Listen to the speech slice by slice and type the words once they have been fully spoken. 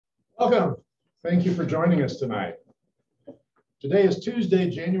Welcome. Thank you for joining us tonight. Today is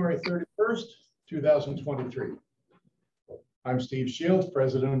Tuesday, January 31st, 2023. I'm Steve Shields,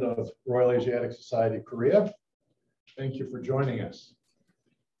 President of Royal Asiatic Society Korea. Thank you for joining us.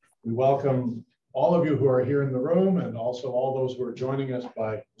 We welcome all of you who are here in the room and also all those who are joining us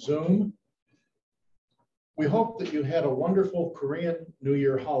by Zoom. We hope that you had a wonderful Korean New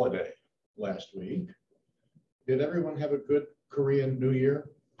Year holiday last week. Did everyone have a good Korean New Year?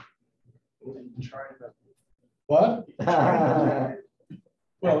 What?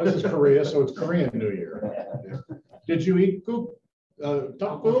 Well, this is Korea, so it's Korean New Year. Yeah. Did you eat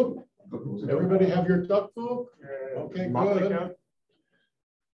duck gook? Everybody have your duck gook? Okay, good.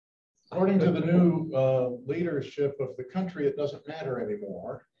 According to the new leadership of the country, it doesn't matter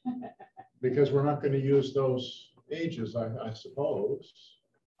anymore because we're not going to use those ages, I suppose.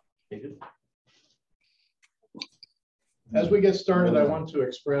 As we get started, I want to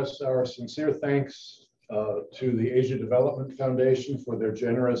express our sincere thanks to the Asia Development Foundation for their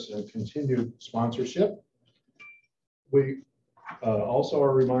generous and continued sponsorship. We also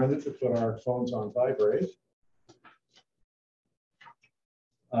are reminded to put our phones on vibrate.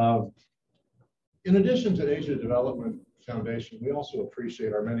 In addition to Asia Development Foundation, we also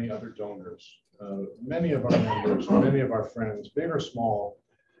appreciate our many other donors, many of our members, many of our friends, big or small.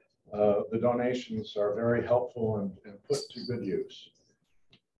 The donations are very helpful and put to good use.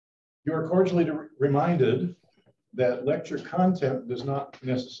 You are cordially reminded that lecture content does not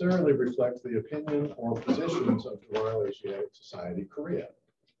necessarily reflect the opinion or positions of the Royal Asiatic Society Korea.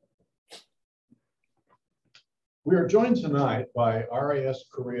 We are joined tonight by RAS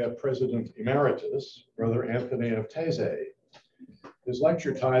Korea President Emeritus, Brother Anthony of Taizé. His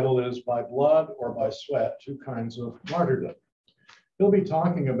lecture title is By Blood or by Sweat, Two Kinds of Martyrdom. He'll be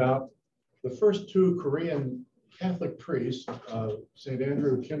talking about the first two Korean Catholic priests, St.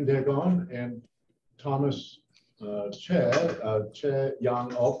 Andrew Kim Dae-gon and Thomas Choe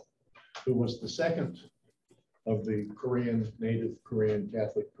Yang-ok, who was the second of the native Korean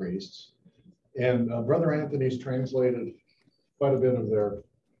Catholic priests. And Brother Anthony's translated quite a bit of their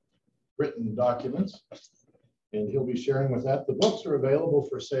written documents, and he'll be sharing with that. The books are available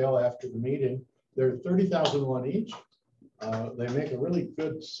for sale after the meeting. They're 30,000 won each. They make a really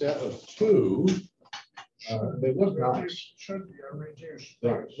good set of two. They look nice. Should be a reduced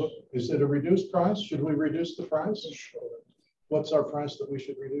price. Is it a reduced price? Should we reduce the price? What's our price that we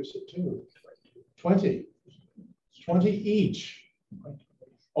should reduce it to? 20. 20 each.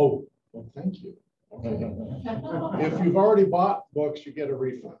 Oh, well, thank you. Okay. If you've already bought books, you get a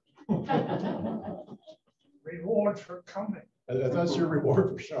refund. Reward for coming. That's your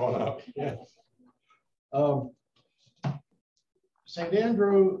reward for showing up. Yes. St.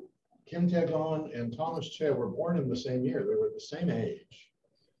 Andrew, Kim Dae-gon, and Thomas Choe were born in the same year. They were the same age.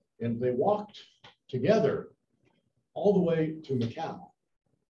 And they walked together all the way to Macao.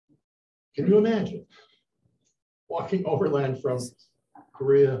 Can you imagine walking overland from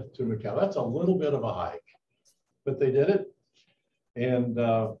Korea to Macao? That's a little bit of a hike, but they did it. And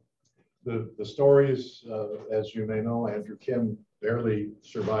the stories, as you may know, Andrew Kim barely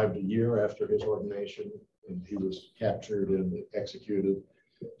survived a year after his ordination, and he was captured and executed.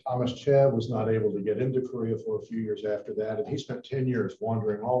 Thomas Choe was not able to get into Korea for a few years after that, and he spent 10 years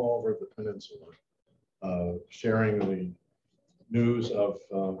wandering all over the peninsula, sharing the news of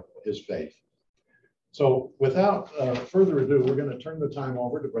his faith. So without further ado, we're going to turn the time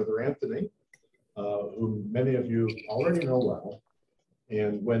over to Brother Anthony, whom many of you already know well.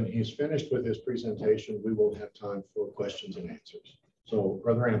 And when he's finished with his presentation, we will have time for questions and answers. So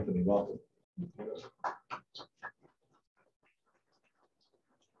Brother Anthony, welcome.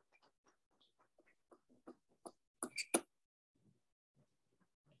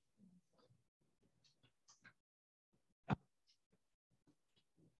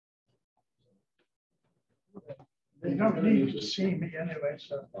 They don't need to see me anyway,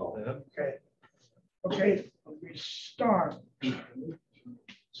 so okay. Okay, we start.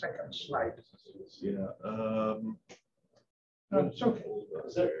 Second slide. Yeah. No, it's okay.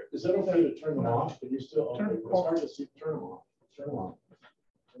 Is that okay to turn them off? Can you still? Turn okay, them it's off. hard to see. Turn them off. Turn them off.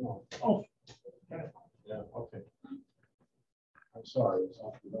 Turn them off. Oh, okay. Yeah. Okay. I'm sorry. It's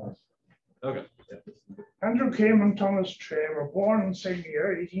off the bus. Okay. Yeah. Andrew Kim and Thomas Choe were born in the same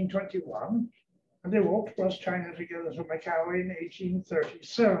year, 1821, and they walked across China together to Macao in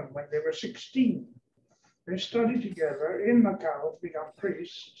 1837 when they were 16. They studied together in Macao to become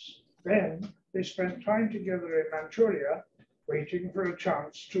priests. Then they spent time together in Manchuria, waiting for a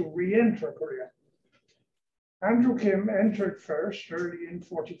chance to re-enter Korea. Andrew Kim entered first early in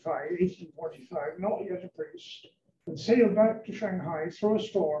 1845, not yet a priest, and sailed back to Shanghai through a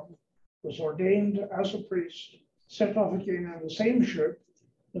storm was ordained as a priest, set off again in the same ship,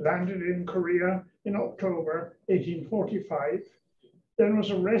 landed in Korea in October 1845, then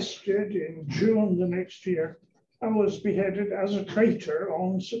was arrested in June the next year, and was beheaded as a traitor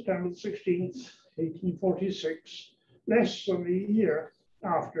on September 16th, 1846, less than a year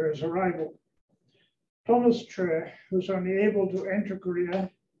after his arrival. Thomas Choe was only able to enter Korea,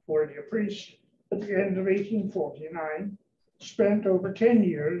 already a priest, at the end of 1849, spent over 10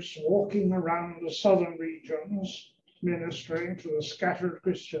 years walking around the southern regions, ministering to the scattered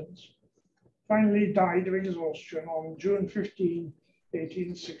Christians, finally died of exhaustion on June 15,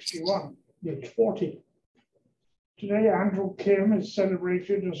 1861, age 40. Today, Andrew Kim is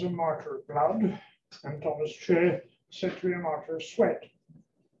celebrated as a martyr of blood, and Thomas Choe said to be a martyr of sweat.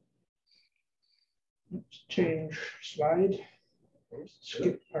 Let's change slide.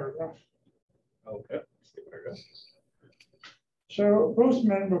 Skip paragraph. Okay, skip paragraph. So both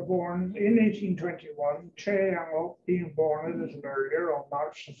men were born in 1821, Choe Yang-ok being born a little earlier on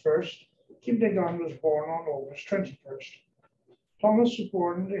March the 1st. Kim Dae-gun was born on August 21st. Thomas was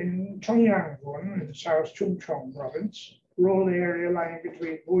born in Cheongyang-gun in South Chungcheong province, rural area lying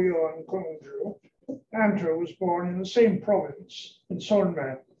between Buyeo and Gwangju. Andrew was born in the same province in Seoul,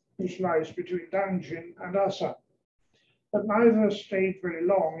 which lies between Danjin and Asa. But neither stayed very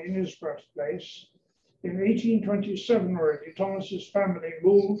long in his birthplace. In 1827 already, Thomas's family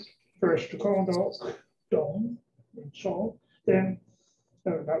moved first to Dong in Seoul, then,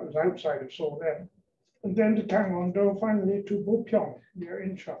 that was outside of Seoul then, and then to Gangwon-do, finally to Bupyeong near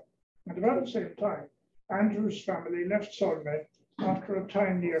Incheon. At about the same time, Andrew's family left Seoul after a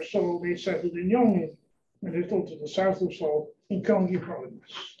time near Seoul. They settled in Yongin, a little to the south of Seoul, in Gyeonggi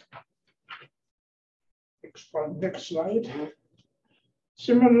province. Next slide.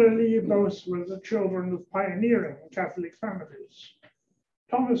 Similarly, both were the children of pioneering Catholic families.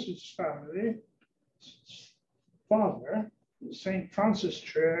 Thomas's family, father, St. Francis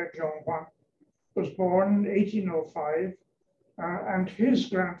Choe Kyung-hwan, was born in 1805, and his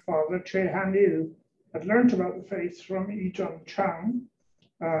grandfather, Choe Han-il, had learned about the faith from Ijun Chang,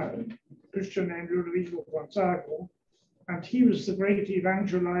 Christian named Ludovico Gonzago, and he was the great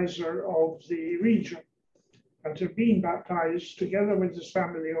evangelizer of the region, and had been baptized together with his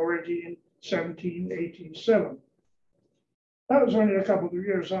family already in 1787. That was only a couple of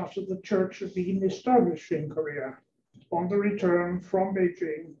years after the church had been established in Korea, on the return from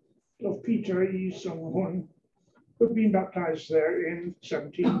Beijing of Peter Yi Sung-hun, who had been baptized there in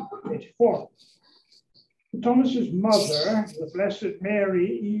 1784. Thomas's mother, the Blessed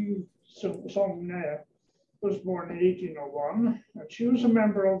Mary Yi Sung-ne, was born in 1801, and she was a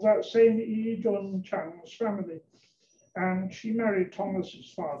member of that same Ijun Chang's family, and she married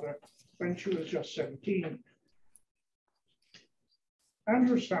Thomas's father when she was just 17.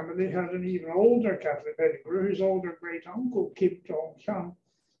 Andrew's family had an even older Catholic pedigree. His older great-uncle, Kim Dong-hyun,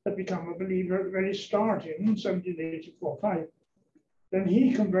 had become a believer at the very start in 1784-5. Then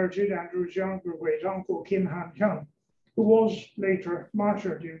he converted Andrew's younger great-uncle, Kim Han-hyun, who was later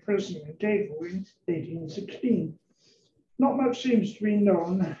martyred in prison in Daegu in 1816. Not much seems to be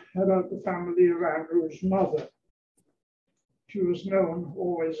known about the family of Andrew's mother. She was known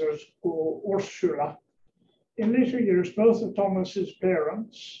always as Ursula. In later years, both of Thomas's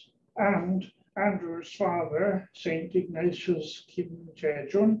parents and Andrew's father, St. Ignatius Kim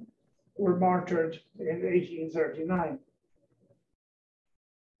Jae-jun, were martyred in 1839.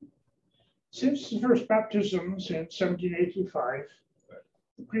 Since the first baptisms in 1785,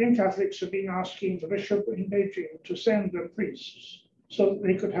 the Korean Catholics have been asking the bishop in Beijing to send them priests so that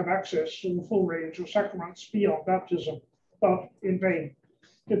they could have access to the full range of sacraments beyond baptism, but in vain.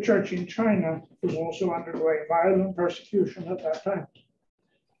 The church in China was also undergoing violent persecution at that time.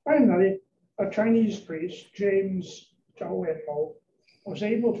 Finally, a Chinese priest, James Zhao Wenmo, was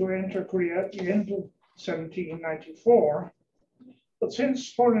able to enter Korea at the end of 1794. But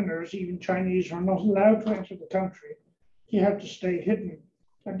since foreigners, even Chinese, were not allowed to enter the country, he had to stay hidden.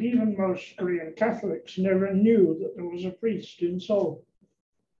 And even most Korean Catholics never knew that there was a priest in Seoul.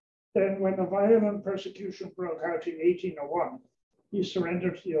 Then when a violent persecution broke out in 1801, he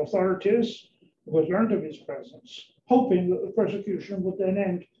surrendered to the authorities who had learned of his presence, hoping that the persecution would then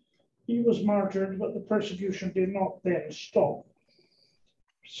end. He was martyred, but the persecution did not then stop.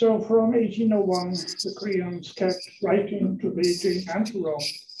 So from 1801, the Koreans kept writing to Beijing and to Rome,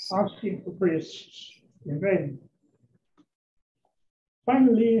 asking for priests in vain.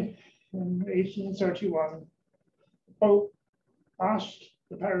 Finally, in 1831, the Pope asked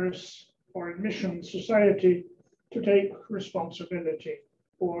the Paris Foreign Mission Society to take responsibility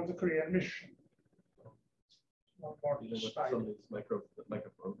for the Korean mission. One more slide.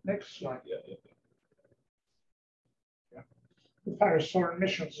 Microphone. Next slide. Yeah. The Paris Foreign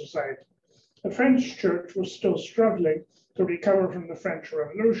Mission Society. The French church was still struggling to recover from the French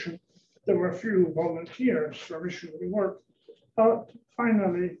Revolution. There were few volunteers for missionary work, but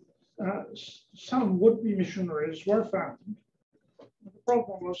finally some would-be missionaries were found. The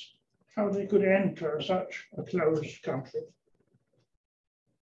problem was how they could enter such a closed country.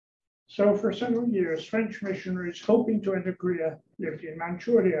 So for several years, French missionaries hoping to enter Korea lived in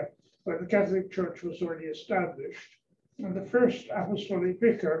Manchuria, where the Catholic Church was already established. And the first apostolic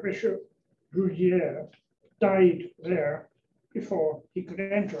vicar, Bishop Roudier, died there before he could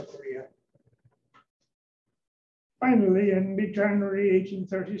enter Korea. Finally, in mid-January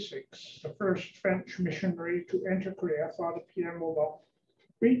 1836, the first French missionary to enter Korea, Father Pierre Maubin,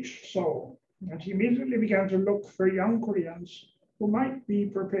 reached Seoul, and he immediately began to look for young Koreans who might be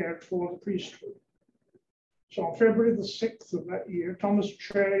prepared for the priesthood. So on February the 6th of that year, Thomas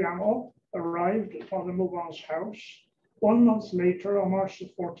Choe arrived at Father Maubin's house. 1 month later, on March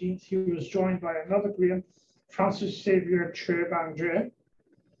the 14th, he was joined by another Korean, Francis Xavier Choe Bang-je.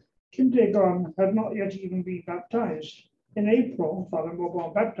 Kim Dae-gon had not yet even been baptized. In April, Father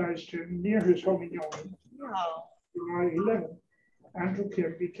Maubin baptized him near his home in Yongin. July 11, Andrew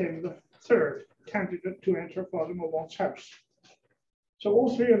Kim became the third candidate to enter Father Maubin's house. So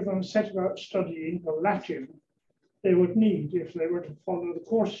all three of them set about studying the Latin they would need if they were to follow the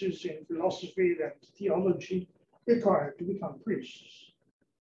courses in philosophy and theology required to become priests.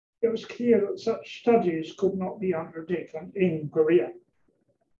 It was clear that such studies could not be undertaken in Korea.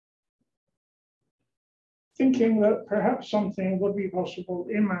 Thinking that perhaps something would be possible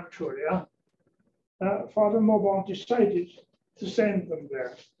in Manchuria, Father Maubin decided to send them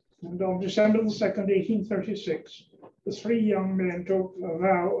there. And on December the 2nd, 1836, the three young men took a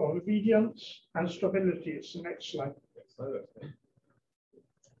vow of obedience and stability. It's the next slide.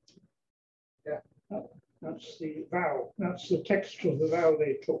 Yeah, that's the vow. That's the text of the vow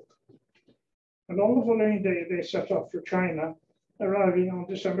they took. And on the following day, they set off for China, arriving on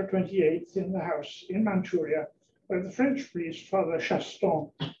December 28th in the house in Manchuria, where the French priest, Father Chaston,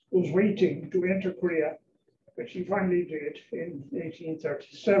 was waiting to enter Korea, which he finally did in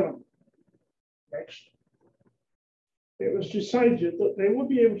 1837. Next. It was decided that they would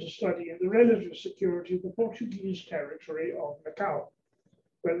be able to study in the relative security of the Portuguese territory of Macao,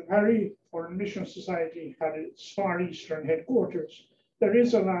 where the Paris Foreign Mission Society had its Far Eastern headquarters. There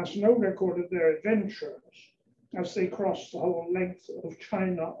is, alas, no record of their adventures as they crossed the whole length of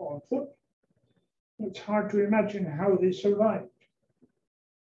China on foot. It's hard to imagine how they survived.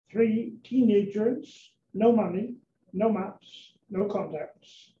 3 teenagers, no money, no maps, no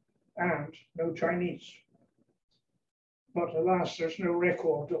contacts, and no Chinese. But alas, there's no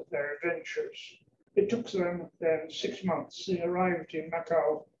record of their adventures. It took them then 6 months. They arrived in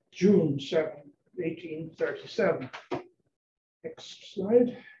Macao June 7, 1837. Next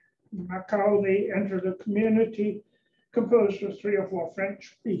slide. In Macao, they entered a community composed of 3 or 4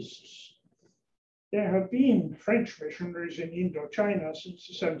 French priests. There have been French missionaries in Indochina since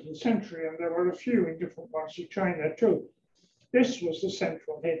the 17th century, and there were a few in different parts of China too. This was the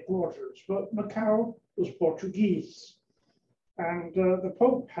central headquarters, but Macao was Portuguese. And the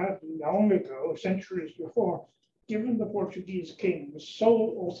Pope had long ago, centuries before, given the Portuguese kings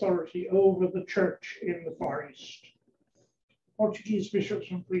sole authority over the church in the Far East. Portuguese bishops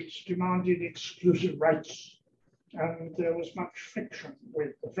and priests demanded exclusive rights, and there was much friction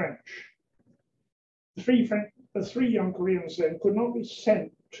with the French. The three young Koreans then could not be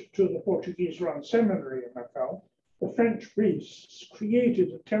sent to the Portuguese-run seminary in Macao. The French priests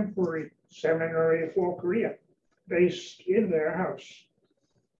created a temporary seminary for Korea, based in their house.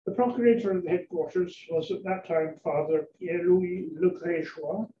 The procurator of the headquarters was at that time Father Pierre-Louis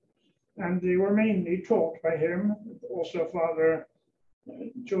Lecréchois, and they were mainly taught by him, also Father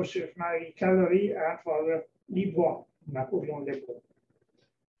Joseph Marie Callery and Father Libois, Napoleon Libois.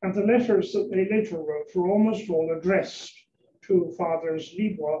 And the letters that they later wrote were almost all addressed to Fathers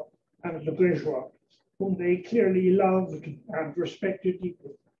Libois and Lecréchois, whom they clearly loved and respected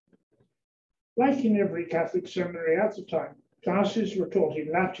deeply. Like in every Catholic seminary at the time, classes were taught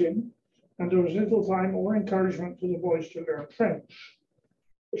in Latin, and there was little time or encouragement for the boys to learn French.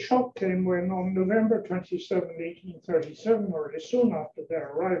 The shock came when, on November 27, 1837, or soon after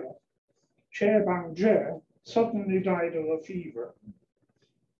their arrival, Choe Bang-je suddenly died of a fever.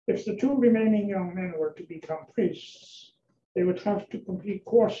 If the 2 remaining young men were to become priests, they would have to complete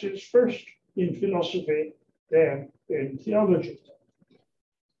courses first in philosophy, then in theology.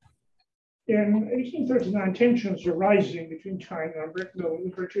 In 1839, tensions were rising between China and Britain over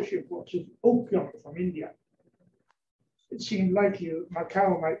the British imports of opium from India. it seemed likely that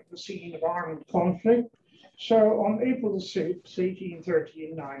Macao might be the scene of armed conflict. So on April 6,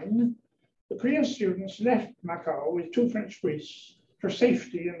 1839, the Korean students left Macao with 2 French priests for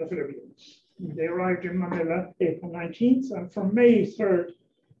safety in the Philippines. They arrived in Manila April 19th, and from May 3rd,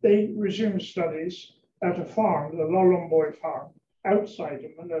 they resumed studies at a farm, the Lolomboy farm, outside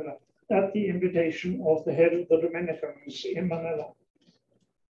of Manila, at the invitation of the head of the Dominicans in Manila.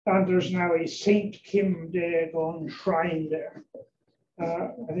 And there's now a Saint Kim Daegon shrine there,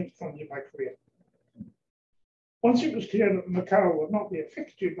 I think funded by Korea. Once it was clear that Macao would not be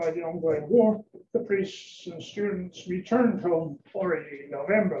affected by the ongoing war, the priests and students returned home already in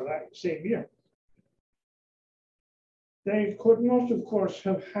November that same year. They could not, of course,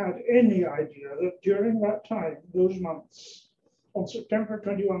 have had any idea that during that time, those months, on September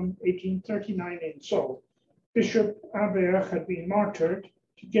 21, 1839 in Seoul, Bishop Imbert had been martyred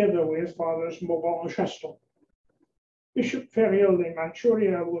together with Fathers Mauban and Chaston. Bishop Ferriol in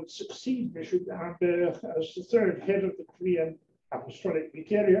Manchuria would succeed Bishop Imbert as the 3rd head of the Korean Apostolic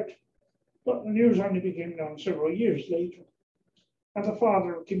Vicariate, but the news only became known several years later. And the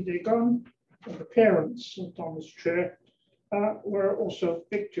father of Kim Dae-gon and the parents of Thomas Choe were also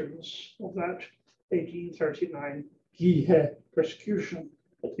victims of that 1839 Gihe persecution,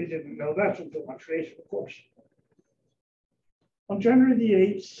 but they didn't know that until much later, of course. On January the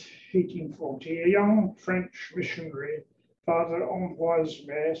 8th, 1840, a young French missionary, Father Ambroise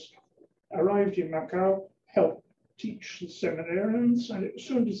Mestre, arrived in Macao, helped teach the seminarians, and it was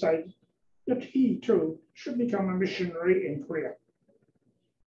soon decided that he too should become a missionary in Korea.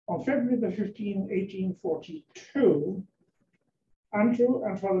 On February the 15th, 1842, Andrew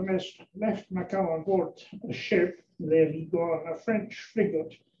and Father Mestre left Macao on board a ship, Le Rigaud, a French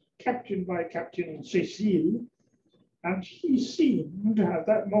frigate, captained by Captain Cécile, and he seemed at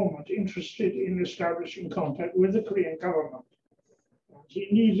that moment interested in establishing contact with the Korean government. He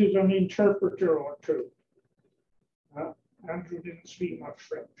needed an interpreter or two. Andrew didn't speak much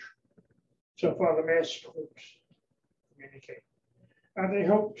French, so Father Mestre would communicate. And they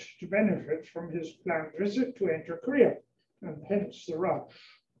hoped to benefit from his planned visit to enter Korea, and hence the rush.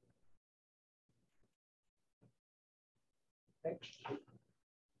 Next.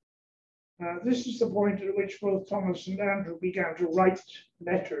 This is the point at which both Thomas and Andrew began to write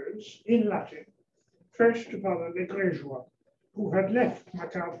letters in Latin, first to Father Legrégeois, who had left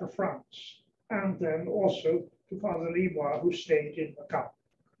Macao for France, and then also to Father Libois, who stayed in Macao.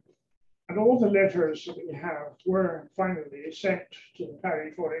 And all the letters that we have were finally sent to the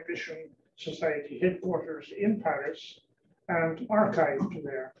Paris Foreign Mission Society headquarters in Paris and archived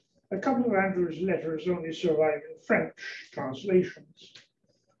there. A couple of Andrew's letters only survive in French translations.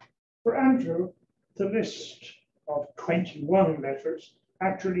 For Andrew, the list of 21 letters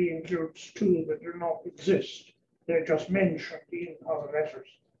actually includes 2 that do not exist. They're just mentioned in other letters.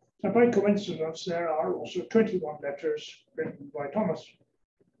 And by coincidence, there are also 21 letters written by Thomas.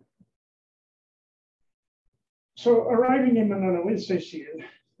 So arriving in Manila with Cécile,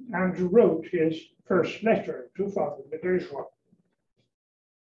 Andrew wrote his first letter to Father Legrégeois.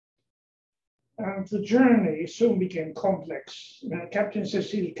 And the journey soon became complex. Captain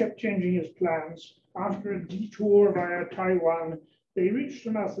Cécile kept changing his plans. After a detour via Taiwan, they reached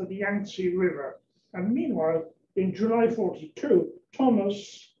the mouth of the Yangtze River. And meanwhile, in July 42,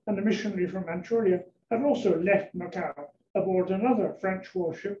 Thomas and a missionary from Manchuria had also left Macao aboard another French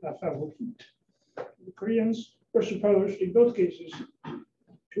warship, La Favorite. The Koreans were supposed, in both cases,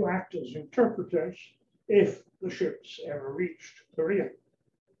 to act as interpreters if the ships ever reached Korea.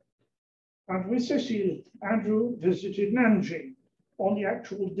 And with Cécile, Andrew visited Nanjing on the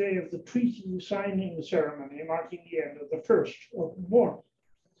actual day of the treaty signing ceremony, marking the end of the First Open War.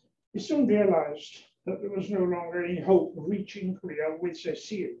 He soon realized that there was no longer any hope of reaching Korea with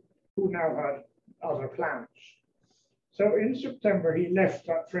Cécile, who now had other plans. So in September, he left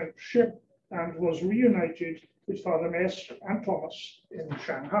that French ship and was reunited with Father Mestre and Thomas in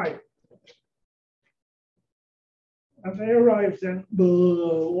Shanghai. And they arrived then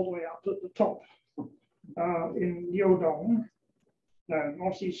all the way up at the top in Liudong,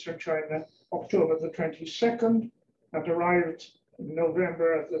 northeastern China, October the 22nd, and arrived in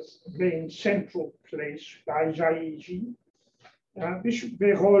November at the main central place, Taize. Bishop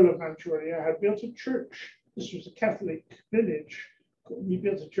Ferriol of Manchuria had built a church. This was a Catholic village. He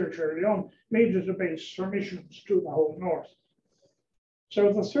built a church early on, made it a base for missions to the whole north.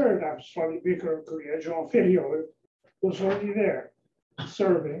 So the 3rd Apostolic Vicar of Korea, Jean Ferriol, was already there,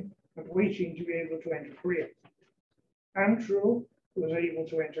 serving and waiting to be able to enter Korea. Andrew was able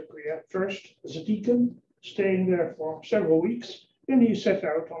to enter Korea first as a deacon, staying there for several weeks. Then he set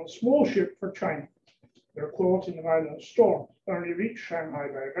out on a small ship for China. They were caught in a violent storm, only reached Shanghai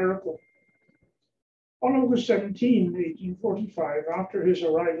by a miracle. On August 17, 1845, after his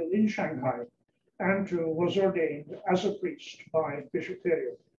arrival in Shanghai, Andrew was ordained as a priest by Bishop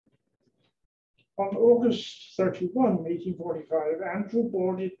Ferrier. On August 31, 1845, Andrew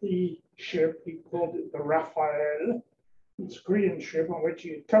boarded the ship, he called it the Raphael, it's a Korean ship on which he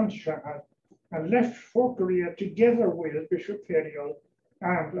had come to Shanghai, and left for Korea together with Bishop Ferrier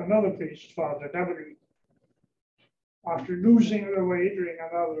and another priest, Father W. After losing their way during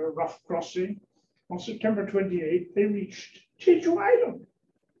another rough crossing, on September 28, they reached Jeju Island,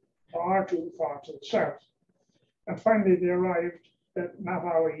 far too far to the south. And finally, they arrived at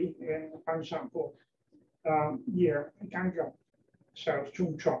Nabawi in Ansampo, near Gangyang, South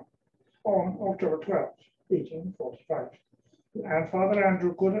Chungcheong, on October 12, 1845. And Father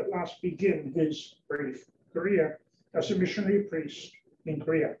Andrew could at last begin his brief career as a missionary priest in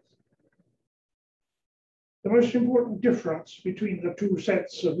Korea. The most important difference between the two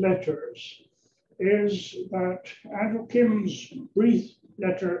sets of letters is that Andrew Kim's brief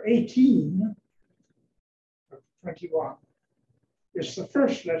letter 18, 21, is the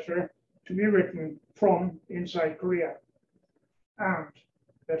first letter to be written from inside Korea. And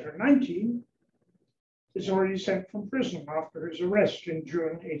letter 19 is already sent from prison after his arrest in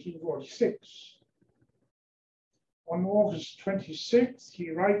June 1846. On August 26th,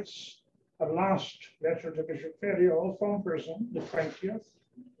 he writes a last letter to Bishop Ferrier from prison, the 20th.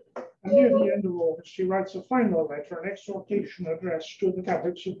 And near the end of August, he writes a final letter, an exhortation addressed to the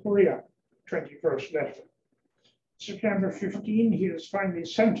Catholics of Korea, 21st letter. September 15, he is finally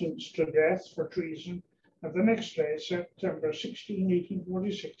sentenced to death for treason. And the next day, September 16,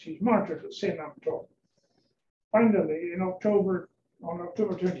 1846, he's martyred at Senamto. Finally, on October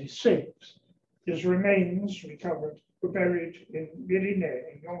 26th, his remains recovered were buried in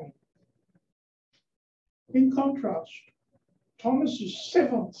Mirine in Yongin. In contrast, Thomas's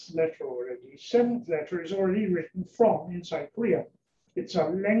seventh letter is already written from inside Korea. It's a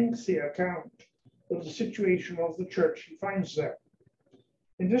lengthy account of the situation of the church he finds there.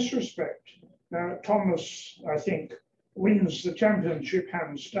 In this respect, Thomas, I think, wins the championship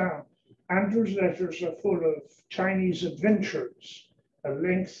hands down. Andrew's letters are full of Chinese adventures, a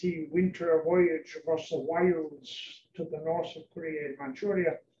lengthy winter voyage across the wilds to the north of Korea and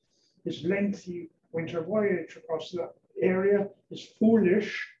Manchuria. His lengthy winter voyage across the area, his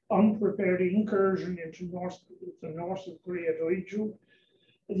foolish, unprepared incursion into the north of Korea to Iju,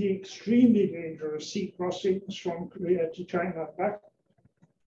 the extremely dangerous sea crossings from Korea to China and back.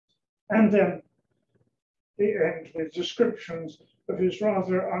 And then they end with descriptions of his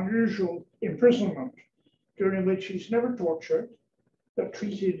rather unusual imprisonment, during which he's never tortured, but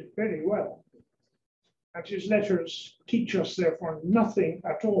treated very well. And his letters teach us, therefore, nothing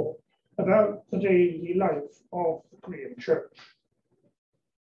at all about the daily life of the Korean church.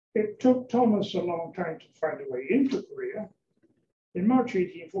 It took Thomas a long time to find a way into Korea. In March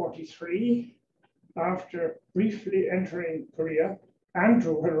 1843, after briefly entering Korea,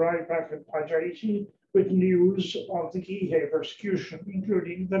 Andrew had arrived back at Taize with news of the Gihe persecution,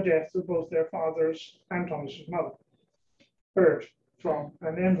 including the death of both their fathers and Thomas's mother, heard from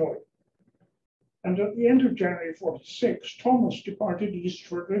an envoy. And at the end of January 46, Thomas departed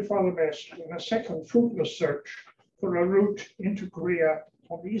eastward with Father Best in a second fruitless search for a route into Korea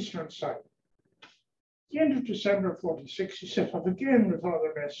on the eastern side. At the end of December 46, he set off again with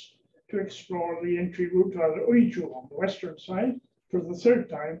Father Best to explore the entry route out of Uiju on the western side for the third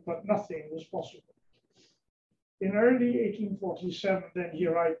time, but nothing was possible. In early 1847, then he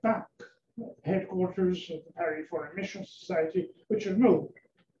arrived back at headquarters of the Paris Foreign Mission Society, which had moved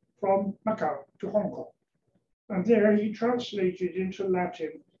from Macao to Hong Kong. And there he translated into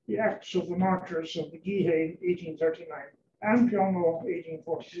Latin the Acts of the Martyrs of the Gihe 1839 and Pyongo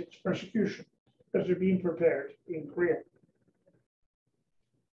 1846 persecution that had been prepared in Korea.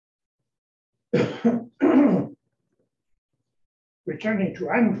 Returning to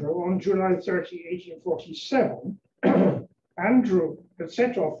Andrew, on July 30, 1847, Andrew had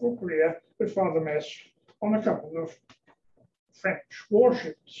set off for Korea with Father Mestre on a couple of French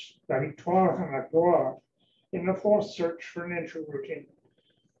warships, La Victoire and La Gloire, in a fourth search for an entry route.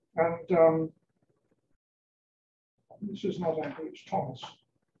 And this is not Andrew, it's Thomas.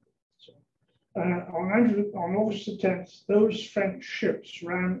 So, on August the 10th, those French ships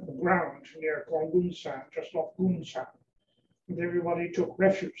ran aground near Gongunsan, just off Gunsan. And everybody took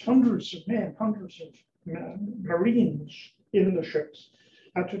refuge. Hundreds of men, hundreds of Marines in the ships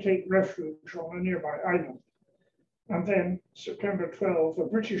had to take refuge on a nearby island. And then September 12, a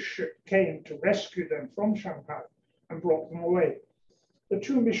British ship came to rescue them from Shanghai and brought them away. The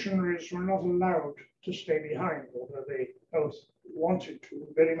two missionaries were not allowed to stay behind, although they both wanted to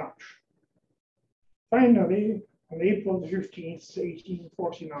very much. Finally, on April the 15th,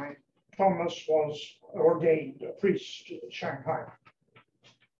 1849, Thomas was ordained a priest in Shanghai.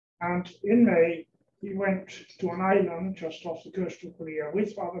 And in May, he went to an island just off the coast of Korea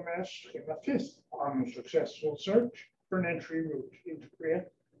with Father Mestre in a fifth unsuccessful search for an entry route into Korea,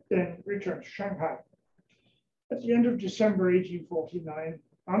 then returned to Shanghai. At the end of December 1849,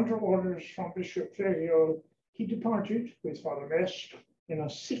 under orders from Bishop Seoul, he departed with Father Mestre in a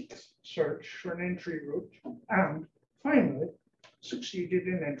sixth search for an entry route and finally succeeded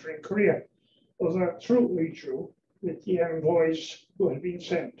in entering Korea, although through Chu with the envoys who had been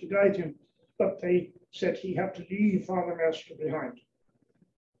sent to guide him, but they said he had to leave Father Mestre behind.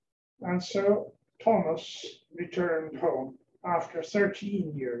 And so Thomas returned home after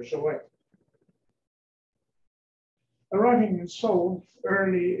 13 years away. Arriving in Seoul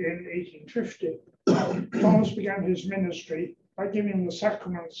early in 1850, Thomas began his ministry by giving the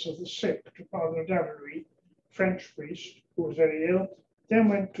sacraments of the sick to Father Davery, French priest, who was very ill, then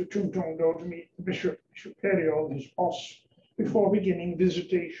went to Chungcheongdo to meet the Bishop Periol, his boss, before beginning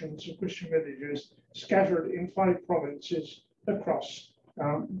visitations of Christian villages scattered in 5 provinces across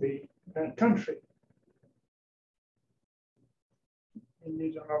the country. We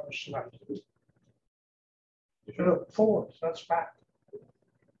need another slide. Look forward, that's back.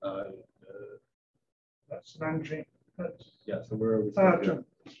 That's Nanjing. Yeah, so where are we?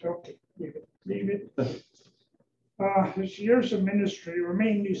 Okay, leave it. His years of ministry were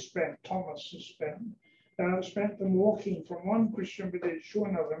mainly spent, Thomas has spent them walking from one Christian village to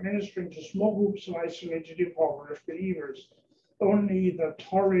another, ministering to small groups of isolated, impoverished believers. Only the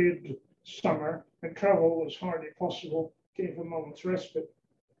torrid summer and travel was hardly possible, gave a moment's respite.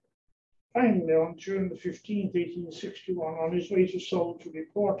 Finally, on June the 15th, 1861, on his way to Seoul to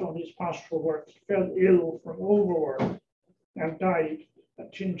report on his pastoral work, he fell ill from overwork and died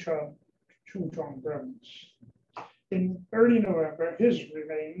at Chungcheong province. In early November, his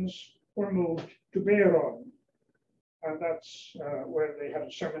remains were moved to Beheaded, and that's where they had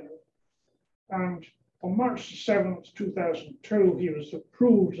a seminary. And on March 7th, 2002, he was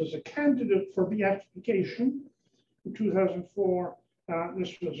approved as a candidate for beatification. In 2004,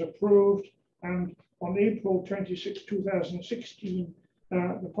 this was approved, and on April 26, 2016,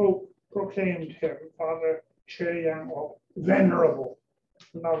 the Pope proclaimed him Father Choe or Venerable,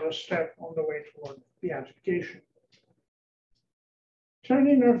 another step on the way toward beatification.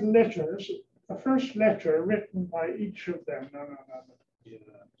 Turning now to letters, the first letter written by each of them. Yeah.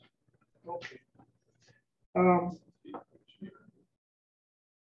 Okay.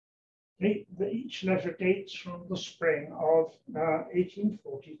 Each letter dates from the spring of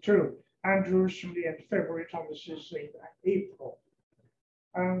 1842. Andrew's from the end of February, Thomas's late April.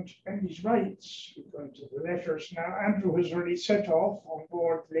 And he writes, going to the letters now, Andrew has already set off on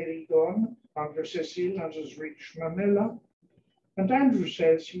board Lady Gun under Cecile and has reached Manila. And Andrew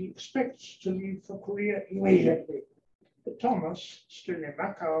says he expects to leave for Korea immediately. But Thomas, still in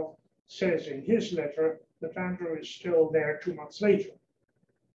Macao, says in his letter that Andrew is still there 2 months later.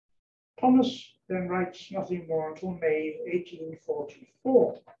 Thomas then writes nothing more until May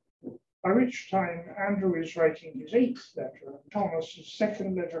 1844, by which time Andrew is writing his 8th letter, and Thomas's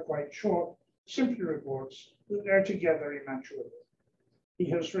 2nd letter, quite short, simply reports that they're together in Manchuria. He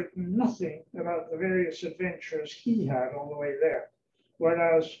has written nothing about the various adventures he had on the way there,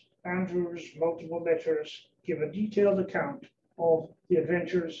 whereas Andrew's multiple letters give a detailed account of the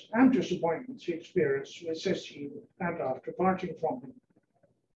adventures and disappointments he experienced with Cecile and after parting from him.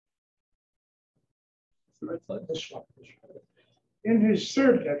 This one. In his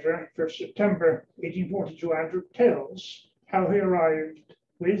 3rd letter for September 1842, Andrew tells how he arrived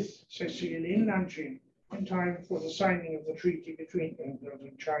with Cecile in Nanjing in time for the signing of the treaty between England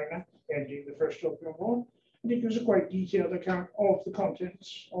and China, ending the First Opium War, and he gives a quite detailed account of the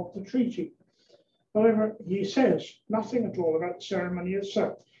contents of the treaty. However, he says nothing at all about the ceremony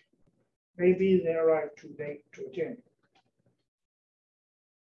itself. Maybe they arrived too late to attend.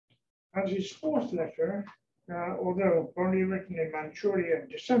 And his 4th letter, although only written in Manchuria in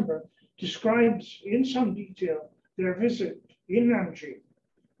December, describes in some detail their visit in Nanjing.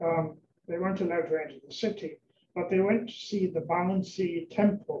 They weren't allowed to enter the city, but they went to see the Bouncy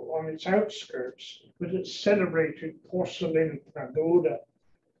Temple on its outskirts with its celebrated porcelain pagoda.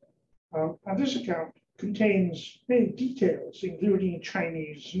 And this account contains many details, including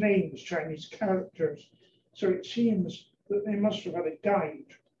Chinese names, Chinese characters. So it seems that they must have had a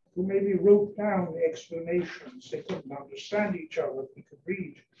guide who maybe wrote down the explanations. They couldn't understand each other. They could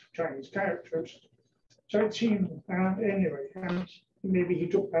read Chinese characters. So it seemed, anyway, and maybe he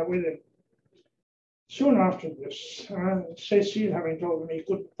took that with him. Soon after this, Cecil, having told him he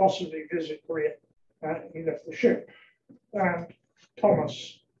couldn't possibly visit Korea, he left the ship. And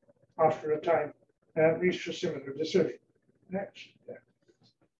Thomas, after a time, reached a similar decision. Next.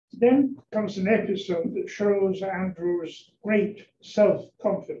 Then comes an episode that shows Andrew's great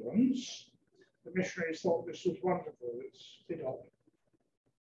self-confidence. The missionaries thought this was wonderful. It's a bit odd.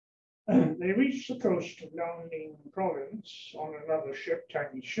 They reached the coast of Liaoning province on another ship,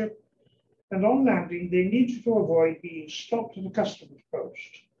 Chinese ship, and on landing, they needed to avoid being stopped at a customs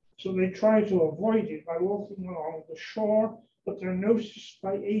post. So they tried to avoid it by walking along the shore, but they're noticed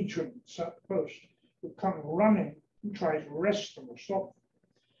by agents at the post who come running and try to arrest them or stop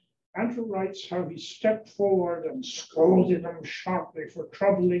them. Andrew writes how he stepped forward and scolded them sharply for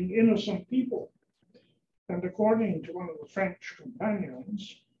troubling innocent people. And according to one of the French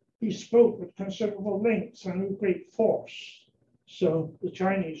companions, he spoke with considerable length and with great force. So the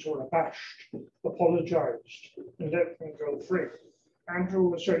Chinese were abashed, apologized, and let them go free. Andrew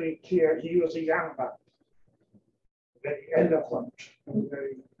was very clear he was a young man, very eloquent, and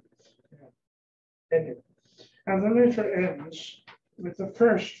very, anyway. And the letter ends with the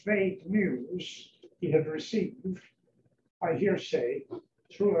first vague news he had received, by hearsay,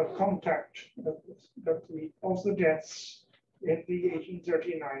 through a contact of the deaths in the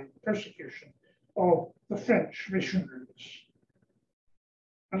 1839 persecution of the French missionaries.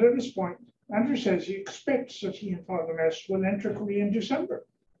 And at this point, Andrew says he expects that he and Father Mess will enter Korea in December.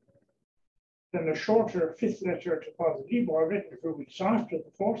 Then a shorter fifth letter to Father Libor, written a few weeks after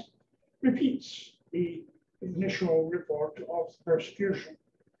the fourth, repeats the initial report of the persecution.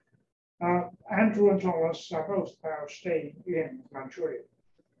 Andrew and Thomas are both now staying in Manchuria.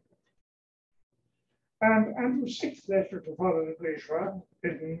 And Andrew's sixth letter to Father de Bourgeois,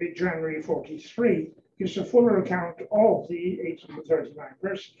 written mid-January 43, gives a fuller account of the 1839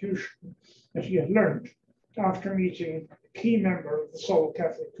 persecution that he had learned after meeting a key member of the Seoul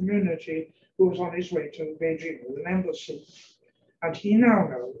Catholic community who was on his way to Beijing with an embassy. And he now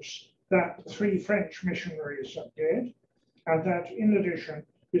knows that the 3 French missionaries are dead, and that in addition,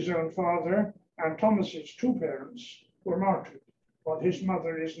 his own father and Thomas's 2 parents were martyred, while his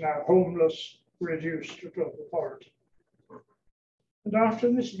mother is now homeless, reduced to total poverty. And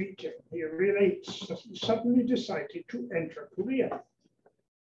after this meeting, he relates that he suddenly decided to enter Korea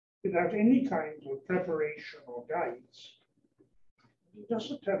without any kind of preparation or guides. He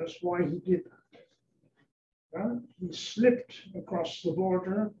doesn't tell us why he did that. He slipped across the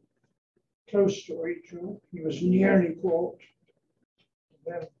border, close to Oichu. He was nearly caught.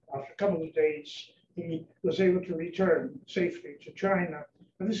 Then, after a couple of days, he was able to return safely to China.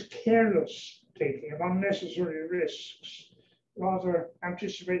 And this careless taking of unnecessary risks rather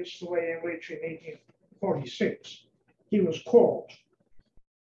anticipates the way in which in 1846 he was caught.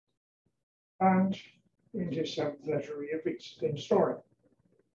 And in his 7th letter, he repeats the same story.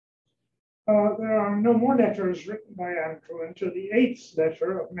 There are no more letters written by Andrew until the 8th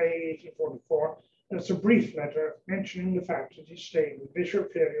letter of May 1844. It's a brief letter mentioning the fact that he's staying with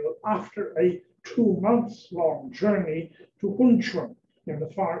Bishop Ferial after a 2-month-long journey to Hunchun in the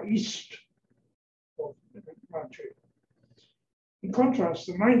far east of Manchuria. In contrast,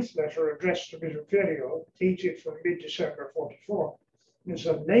 the 9th letter addressed to Bishop Ferial, dated from mid-December 44, is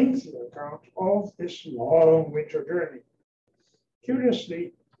a lengthy account of this long winter journey.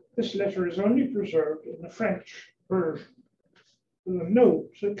 Curiously, this letter is only preserved in the French version, with a note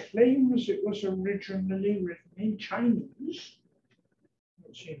that claims it was originally written in Chinese.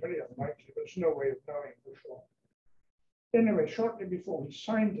 It seems very unlikely, there's no way of knowing for sure. Anyway, shortly before he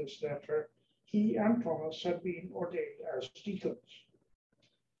signed this letter, he and Thomas had been ordained as deacons.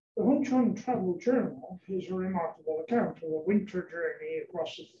 The Hunchun Travel Journal is a remarkable account of a winter journey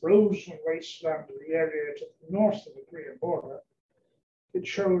across the frozen wasteland of the area to the north of the Korean border. It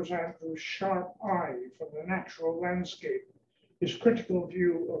shows Andrew's sharp eye for the natural landscape, his critical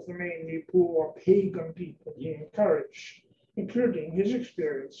view of the mainly poor pagan people he encouraged, including his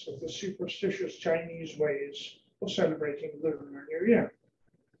experience of the superstitious Chinese ways of celebrating the Lunar New Year.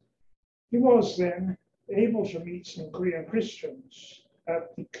 He was then able to meet some Korean Christians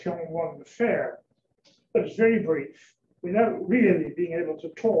at the Gyeongwon Fair, but it's very brief, without really being able to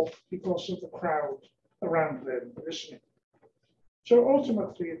talk because of the crowd around them listening. So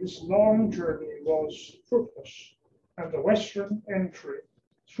ultimately, this long journey was fruitless, and the western entry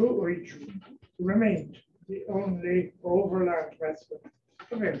through Oichu remained the only overland method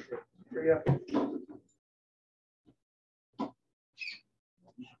of entry.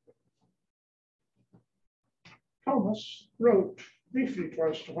 Thomas wrote briefly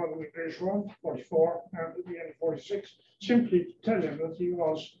twice to Father Bourgeois, 44, and at the end of 46, simply to tell him that he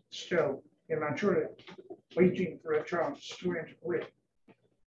was still in Manchuria, waiting for a chance to enter Korea.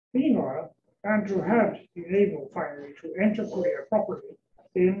 Meanwhile, Andrew had been able finally to enter Korea properly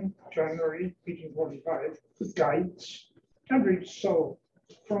in January 1845 with guides and reached Seoul,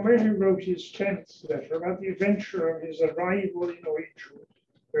 from where he wrote his 10th letter about the adventure of his arrival in Oichu,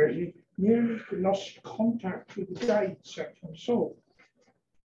 where he nearly lost contact with the guides sent from Seoul.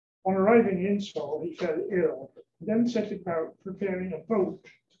 On arriving in Seoul, he fell ill, then set about preparing a boat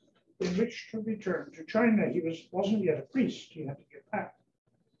in which to return to China. He wasn't yet a priest, he had to get back.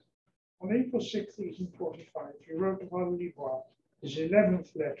 On April 6, 1845, he wrote to Father Libois his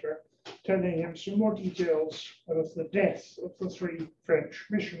 11th letter, telling him some more details of the death of the 3 French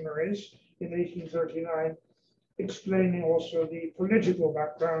missionaries in 1839, explaining also the political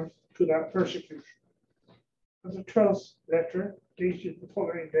background to that persecution. And the 12th letter, dated the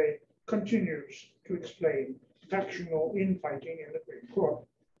following day, continues to explain factional infighting in the Great Court.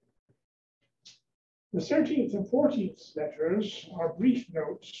 The 13th and 14th letters are brief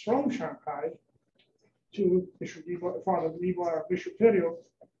notes from Shanghai to Bishop Father Libois, Bishop Perio,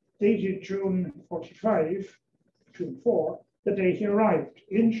 dated June 45, June 4, the day he arrived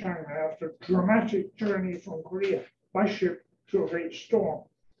in Shanghai after a dramatic journey from Korea by ship through a great storm.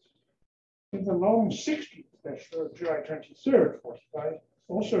 In the long 16th letter of July 23rd, 45,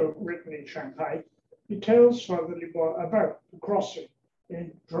 also written in Shanghai, he tells Father Libois about the crossing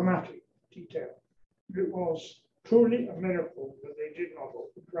in dramatic detail. It was truly a miracle that they did not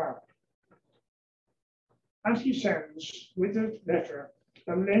drown. And he sends, with the letter,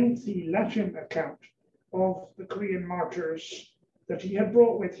 a lengthy Latin account of the Korean martyrs that he had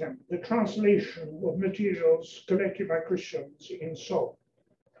brought with him, the translation of materials collected by Christians in Seoul.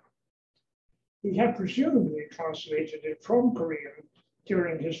 He had presumably translated it from Korean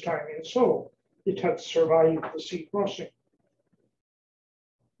during his time in Seoul. It had survived the sea crossing.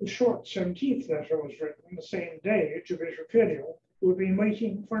 The short 17th letter was written the same day to Bishop Perio, who had been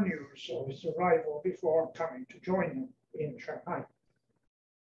waiting for news of his arrival before coming to join him in Shanghai.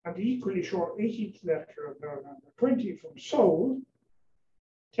 And the equally short 18th letter of November 20 from Seoul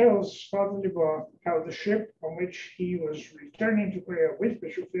tells Father Libois how the ship on which he was returning to Korea with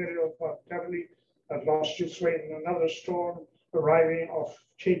Bishop Perio had lost its way in another storm, arriving off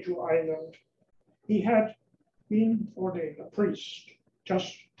Jeju Island. He had been ordained a priest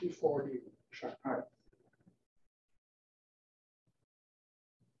just before leaving Shanghai.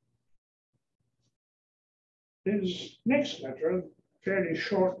 His next letter, fairly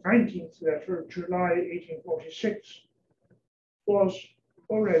short 19th letter of July 1846, was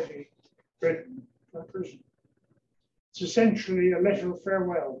already written from prison. It's essentially a letter of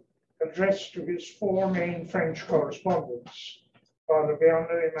farewell addressed to his 4 main French correspondents. Father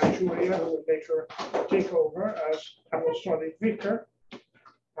Bernard in Manchuria, who would later take over as apostolic vicar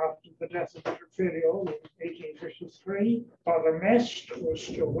after the death of Bishop Ferial in 1853, Father Mest, who was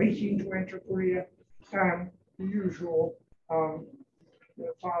still waiting to enter Korea, and the usual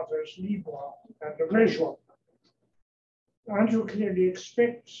Fathers Libois and de Grégoire. Andrew clearly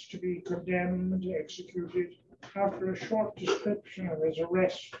expects to be condemned, executed. After a short description of his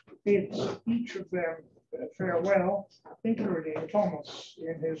arrest, bids each of them farewell, including Thomas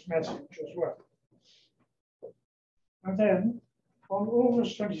in his message as well. And then, on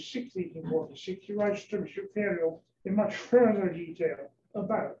August 26, 1846, he writes to Bishop Ferial in much further detail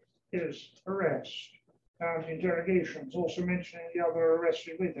about his arrest and interrogations, also mentioning the other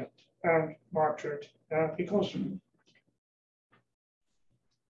arrested with him and martyred because of him.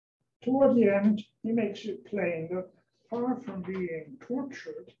 Toward the end, he makes it plain that far from being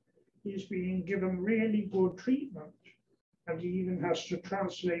tortured, he's being given really good treatment, and he even has to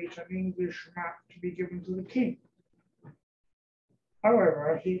translate an English map to be given to the king.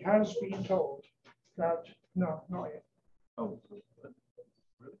 However, he has been told that, no, not yet. Oh,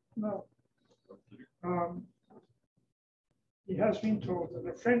 No. He has been told that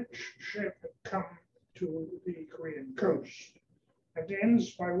a French ship had come to the Korean coast, and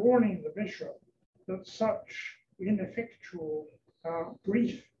ends by warning the bishop that such ineffectual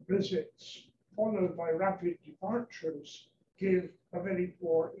brief visits followed by rapid departures give a very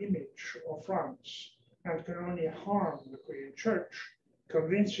poor image of France and can only harm the Korean Church,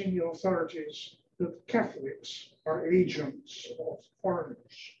 convincing the authorities that Catholics are agents of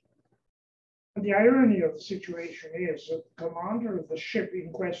foreigners. And the irony of the situation is that the commander of the ship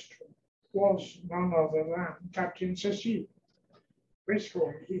in question was none other than Captain Cécile, with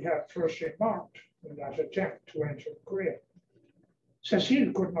whom he had first embarked in that attempt to enter Korea.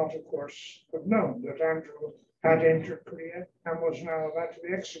 Cécile could not, of course, have known that Andrew had entered Korea and was now about to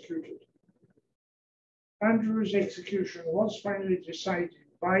be executed. Andrew's execution was finally decided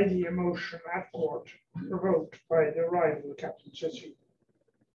by the emotion at court provoked by the arrival of Captain Taizé.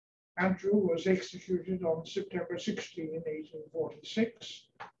 Andrew was executed on September 16, 1846,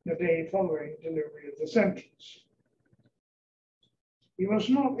 the day following delivery of the sentence. He was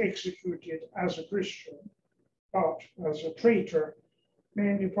not executed as a Christian, but as a traitor,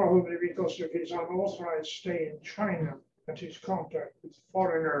 mainly probably because of his unauthorized stay in China and his contact with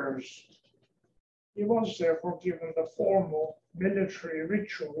foreigners. He was therefore given the formal military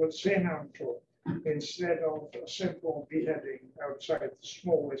ritual with Zenanto instead of a simple beheading outside the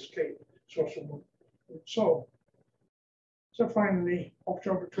small escape. So finally,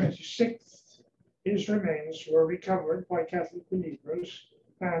 October 26th, his remains were recovered by Catholic believers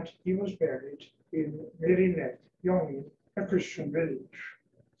and he was buried in Merinek, Yongin, a Christian village.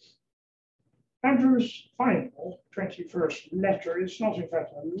 Andrew's final 21st letter is not in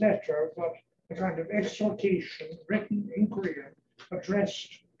fact a letter, but a kind of exhortation written in Korean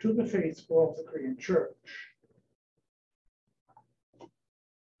addressed to the faithful of the Korean Church.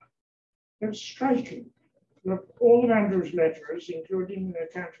 It's striking that all of Andrew's letters, including the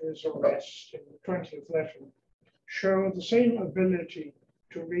account of his arrest in the 20th letter, show the same ability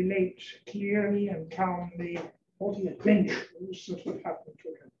to relate clearly and calmly all the adventures that have happened to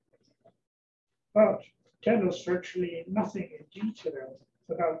him, but tell us virtually nothing in detail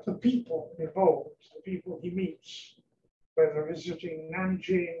about the people involved, the people he meets, whether visiting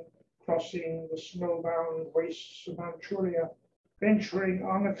Nanjing, crossing the snowbound wastes of Manchuria, venturing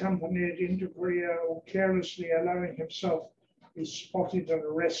unaccompanied into Korea, or carelessly allowing himself to be spotted and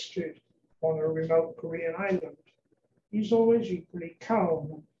arrested on a remote Korean island. He's always equally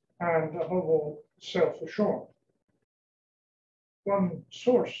calm and, above all, self-assured. One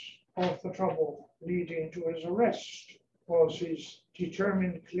source of the trouble leading to his arrest was his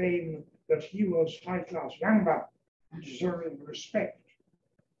determined claim that he was high-class Yangba, deserving respect.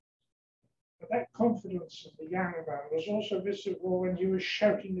 But that confidence in the Yangba was also visible when he was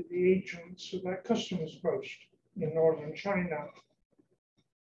shouting at the agents of that customs post in northern China.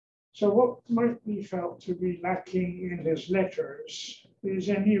 So what might be felt to be lacking in his letters is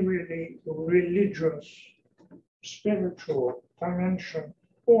any really religious, spiritual dimension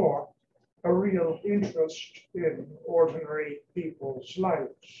or a real interest in ordinary people's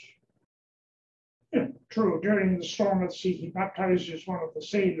lives. True, during the storm at sea, he baptizes one of the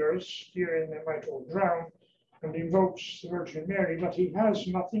sailors, fearing they might all drown, and invokes the Virgin Mary, but he has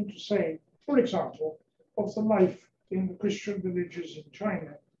nothing to say, for example, of the life in the Christian villages in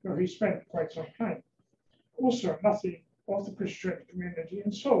China, where he spent quite some time. Also, nothing of the Christian community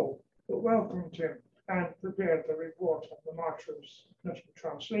in Seoul, that welcomed him and prepared the report on the martyrs that he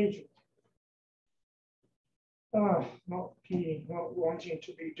translated. Not wanting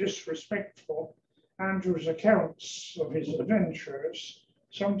to be disrespectful, Andrew's accounts of his adventures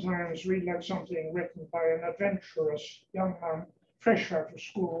sometimes read like something written by an adventurous young man fresh out of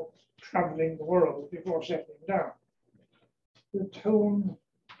school, traveling the world before settling down. The tone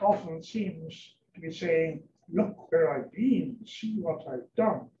often seems to be saying, look where I've been, see what I've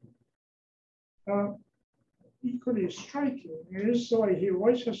done. Equally striking is the way he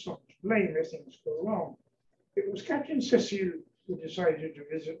always has something to blame if things go wrong. It was Captain Cécile who decided to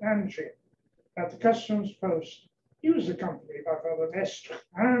visit Nanjing. At the customs post, he was accompanied by Father Mestre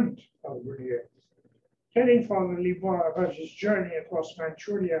and Father Brunier. Telling Father Libois about his journey across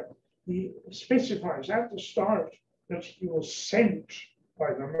Manchuria, he specifies at the start that he was sent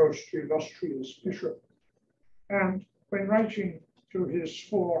by the most illustrious bishop. And when writing to his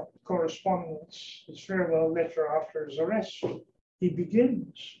four correspondents, his farewell letter after his arrest, he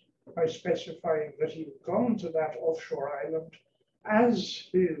begins by specifying that he had gone to that offshore island as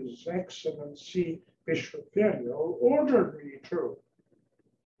His Excellency Bishop Ferriol ordered me to.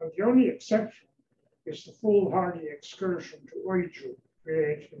 And the only exception is the foolhardy excursion to Oiju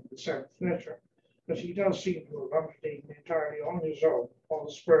created in the 7th letter, that he does seem to have undertaken entirely on his own, on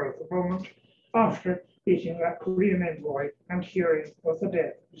the spur of the moment, after meeting that Korean envoy and hearing of the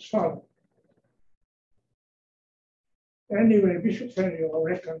death of his father. Anyway, Bishop Ferriol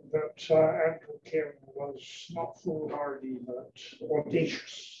reckoned that Andrew Kim was not foolhardy, but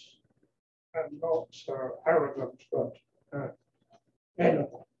audacious, and not arrogant, but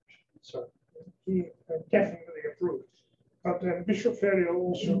eloquent. So he definitely approved. But then Bishop Ferriol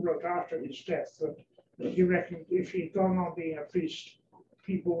also wrote after his death that he reckoned if he'd gone on being a priest,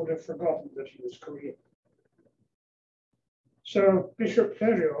 people would have forgotten that he was Korean. So Bishop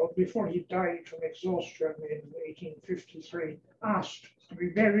Ferriol, before he died from exhaustion in 1853, asked to be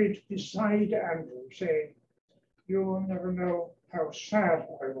buried beside Andrew, saying, "You will never know how sad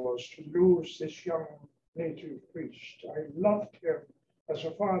I was to lose this young native priest. I loved him as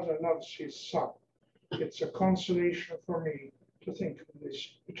a father loves his son. It's a consolation for me to think of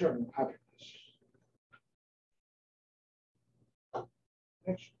this eternal happiness.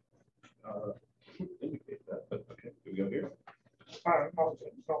 Next. Indicate that, but okay, here we go here.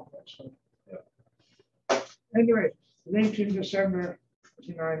 Anyway, late in December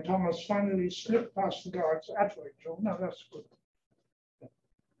 1939, Thomas finally slipped past the guards at Rachel. No, that's good.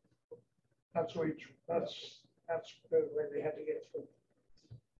 That's Rachel. That's where they had to get through.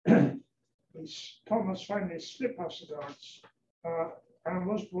 Thomas finally slipped past the guards and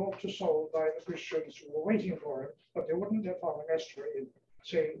was brought to Seoul by the Christians who were waiting for him, but they wouldn't let Father Nestor in,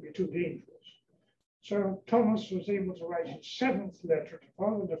 saying it would be too dangerous. So Thomas was able to write his 7th letter to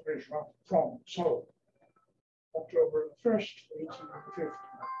Father de Bishop from Seoul, October 1st, 1850.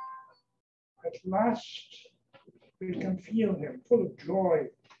 At last, we can feel him full of joy,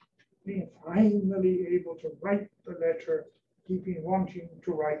 being finally able to write the letter he'd been wanting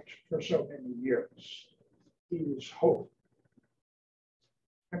to write for so many years. He is home.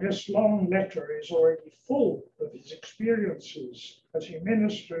 And this long letter is already full of his experiences as he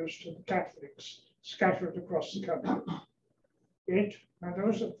ministers to the Catholics scattered across the country. It, and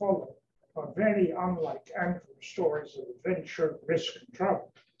those that follow, are very unlike Andrew's stories of adventure, risk, and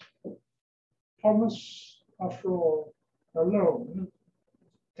trouble. Thomas, after all, alone,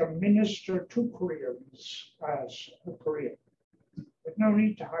 can minister to Koreans as a Korean, with no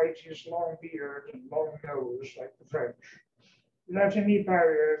need to hide his long beard and long nose like the French, without any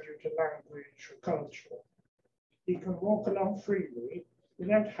barrier due to language or culture. He can walk along freely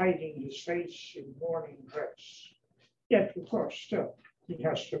without hiding his face in mourning dress. Yet, of course, still, he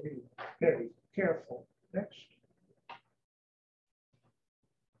has to be very careful. Next.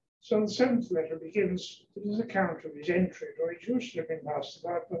 So the 7th letter begins with his account of his entry to his slipping past the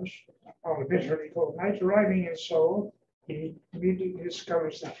guardpost on a bitterly cold night. Arriving in Seoul, he immediately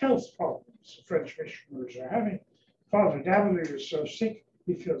discovers the health problems the French missionaries are having. Father Davily is so sick,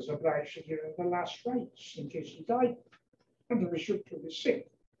 he feels obliged to give him the last rites in case he died, and the bishop too is sick.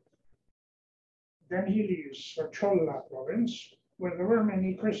 Then he leaves for Cholla province, where there were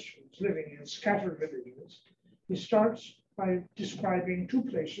many Christians living in scattered villages. He starts by describing 2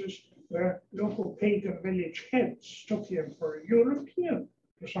 places where local pagan village heads took him for a European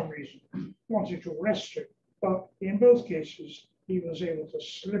for some reason, wanted to arrest him. But in both cases, he was able to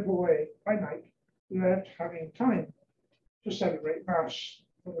slip away by night without having time to celebrate Mass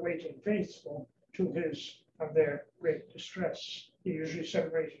for the waiting faithful to his and their great distress. He usually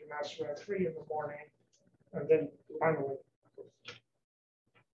celebrated Mass around 3 in the morning and then ran away.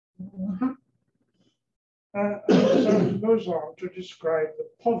 So he goes on to describe the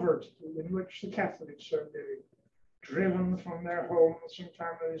poverty in which the Catholics are living, driven from their homes and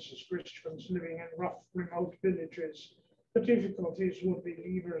families as Christians living in rough, remote villages. The difficulties would-be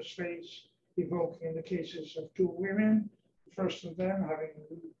leavers face, evoking the cases of 2 women, the first of them having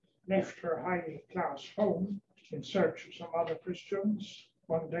left her highly class home in search of some other Christians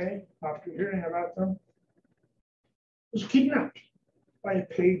one day after hearing about them, was kidnapped by a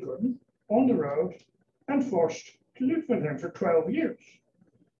pagan on the road and forced to live with him for 12 years.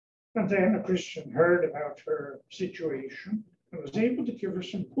 And then a Christian heard about her situation and was able to give her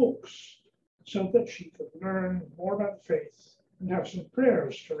some books so that she could learn more about faith and have some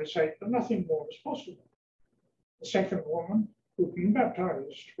prayers to recite, but nothing more was possible. The second woman, who'd been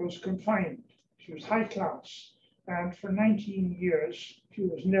baptized, was confined. She was high class, and for 19 years, she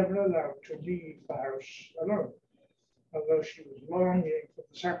was never allowed to leave the house alone, although she was longing for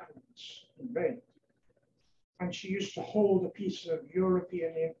the sacraments in vain. And she used to hold a piece of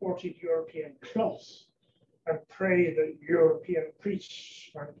imported European cloth and pray that European priests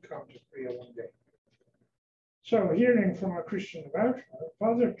might come to pray one day. So hearing from a Christian about her,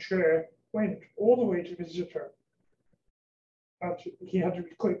 Father Choe went all the way to visit her. But he had to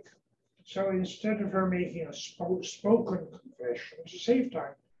be quick. So instead of her making a spoken confession to save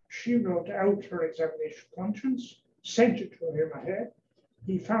time, she wrote out her examination of conscience, sent it to him ahead.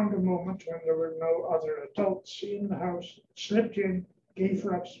 He found a moment when there were no other adults in the house, slipped in, gave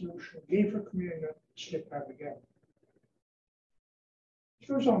her absolution, gave her communion, slipped out again. He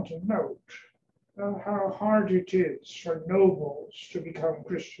goes on to note how hard it is for nobles to become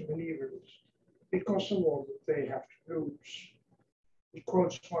Christian believers because of all that they have to lose. He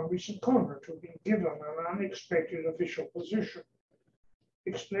quotes one recent convert who had been given an unexpected official position,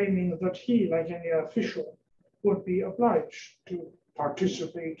 explaining that he, like any official, would be obliged to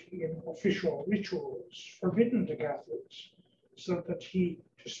participate in official rituals forbidden to Catholics, so that he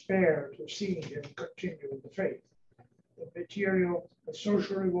despaired of seeing him continue in the faith. The material and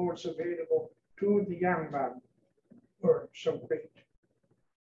social rewards available to the young man were so great.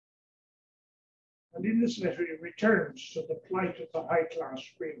 And in this letter, he returns to the plight of the high-class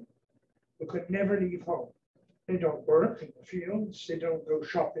women who could never leave home. They don't work in the fields, they don't go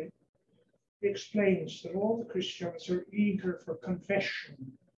shopping. He explains that all the Christians are eager for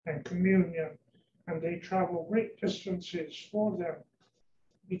confession and communion, and they travel great distances for them,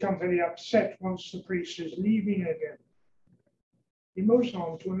 become very upset once the priest is leaving again. He moves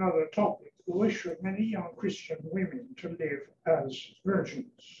on to another topic, the wish of many young Christian women to live as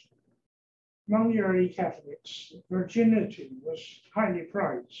virgins. Among the early Catholics, virginity was highly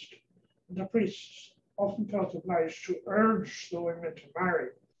prized, and the priests often felt obliged to urge the women to marry,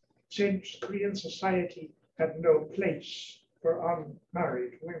 since Korean society had no place for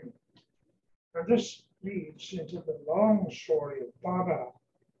unmarried women. And this leads into the long story of Baba,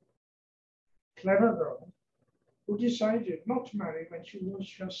 a clever girl who decided not to marry when she was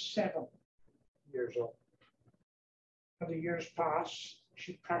just 7 years old. As the years pass,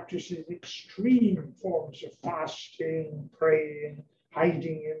 she practices extreme forms of fasting, praying,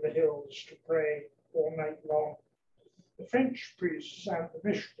 hiding in the hills to pray all night long. The French priests and the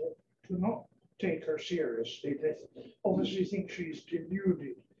bishop do not take her seriously. They obviously think she's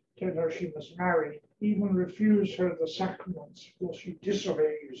deluded, tell her she must marry, even refuse her the sacraments because she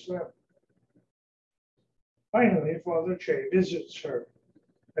disobeys them. Finally, Father Choe visits her.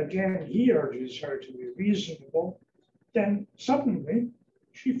 Again, he urges her to be reasonable. Then suddenly,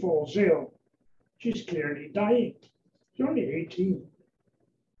 she falls ill. She's clearly dying. She's only 18.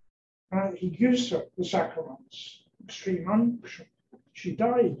 And he gives her the sacraments, extreme unction. She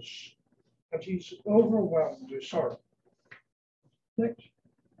dies, and he's overwhelmed with sorrow. Next.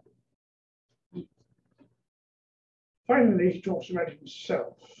 Finally, he talks about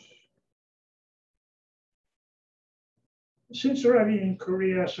himself. Since arriving in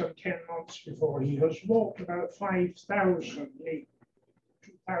Korea some 10 months before, he has walked about 5,000 leagues,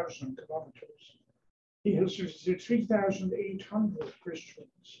 2,000 kilometers. He has visited 3,800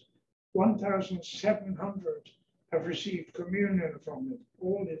 Christians. 1,700 have received communion from him,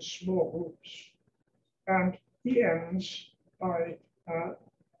 all in small groups. And he ends by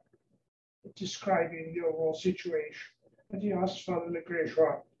describing the overall situation. And he asks Father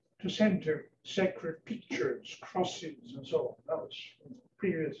Legrégeois to send him sacred pictures, crosses, and so on. That was from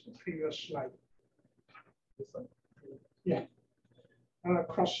the previous slide. Yeah.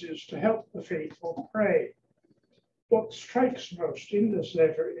 Crosses to help the faithful pray. What strikes most in this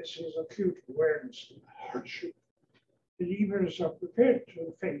letter is his acute awareness of hardship. Believers are prepared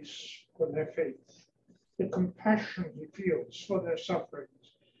to face for their faith. The compassion he feels for their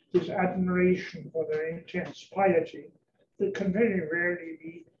sufferings, his admiration for their intense piety, that can very rarely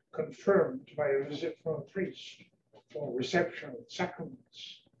be confirmed by a visit from a priest or reception of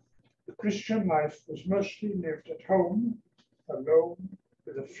sacraments. The Christian life was mostly lived at home, alone,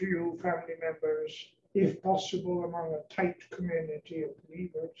 with a few family members, if possible among a tight community of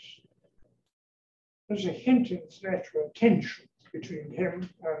believers. There's a hint in this letter of tension between him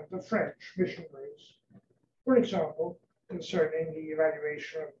and the French missionaries. For example, concerning the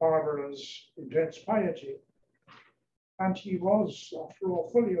evaluation of Barbara's intense piety. And he was, after all,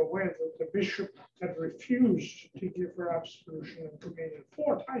 fully aware that the bishop had refused to give her absolution and communion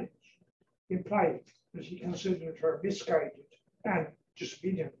 4 times, implying that he considered her misguided and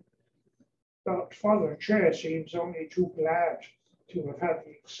disobedient. But Father Choe seems only too glad to have had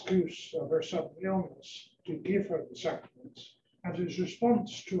the excuse of her sudden illness to give her the sacraments, and his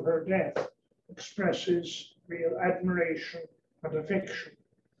response to her death expresses real admiration and affection.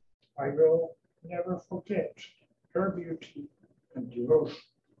 I will never forget her beauty and devotion.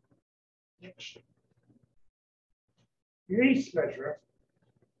 Next. The 8th letter,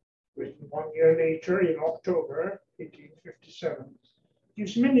 written 1 year later in October 1857,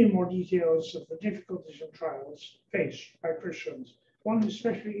 gives many more details of the difficulties and trials faced by Christians. One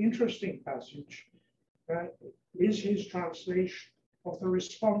especially interesting passage is his translation of the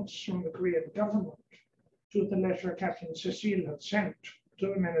response from the Korean government to the letter Captain Cecile had sent to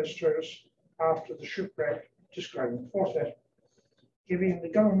the ministers after the shipwreck, describing the 4th letter, giving the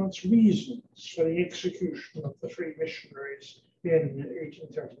government's reasons for the execution of the 3 missionaries in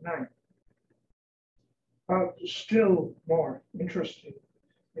 1839. But still more interesting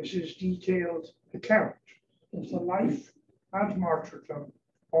is his detailed account of the life and martyrdom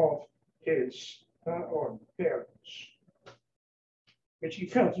of his own parents, which he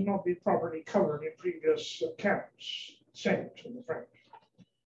felt had not been properly covered in previous accounts sent to the French.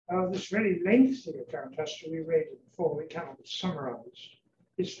 This very lengthy account has to be read in full. We cannot summarize.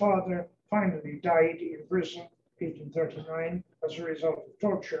 His father finally died in prison in 1839 as a result of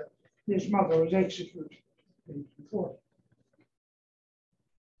torture. His mother was executed in 1840.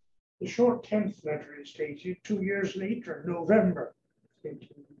 The short 10th letter is dated 2 years later, November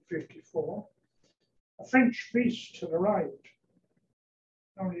 1854. A French priest had arrived,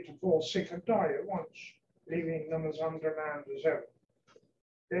 only to fall sick and die at once, leaving them as undermanned as ever.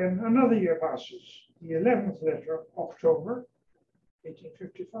 Then another year passes, the 11th letter, October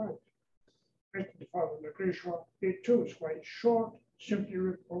 1855. Written to Father Legréchois. It too is quite short, simply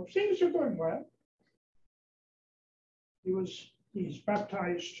reports things are going well. He's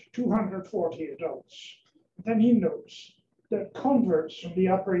baptized 240 adults. And then he notes that converts from the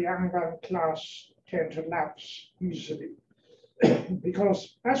upper Yangban class tend to lapse easily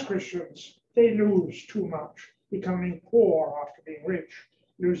because as Christians, they lose too much, becoming poor after being rich,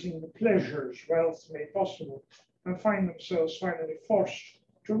 losing the pleasures wealth made possible, and find themselves finally forced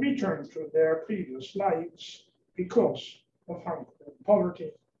to return to their previous lives because of hunger and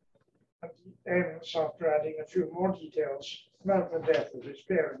poverty. And he ends after adding a few more details about the death of his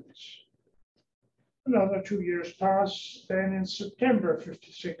parents. Another 2 years pass, then in September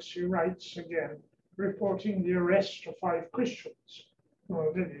 56 he writes again, reporting the arrest of 5 Christians from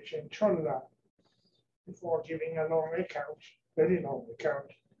a village in Cholla, before giving a long account, very long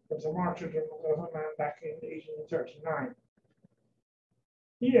account, of the martyrdom of a man back in 1839.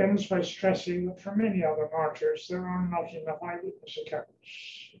 He ends by stressing that for many other martyrs, there are not enough eyewitness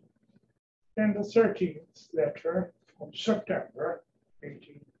accounts. Then the 13th letter from September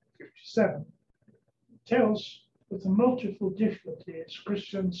 1857 tells of the multiple difficulties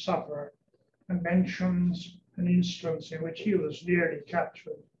Christians suffer and mentions an instance in which he was nearly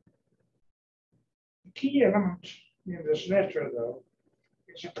captured. The key element in this letter, though,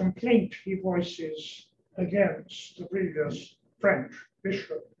 is a complaint he voices against the previous French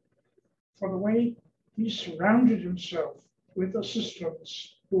bishop for the way he surrounded himself with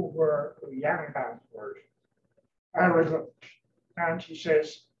assistants who were Yangban word, arrogant, and he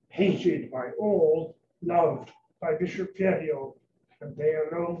says, hated by all, loved by Bishop Pierriot, and they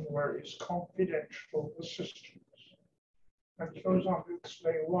alone were his confidential assistants. And he goes on to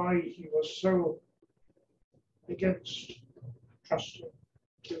explain why he was so against trusting,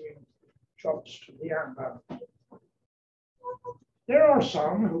 giving jobs to the Yangban. There are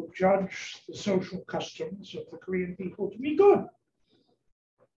some who judge the social customs of the Korean people to be good,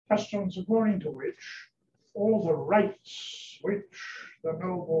 customs according to which all the rights which the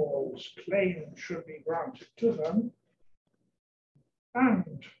nobles claim should be granted to them,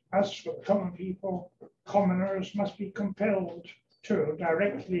 and as for the common people, commoners must be compelled to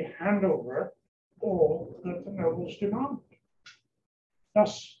directly hand over all that the nobles demand.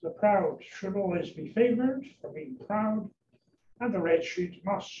 Thus, the proud should always be favored for being proud, and the wretched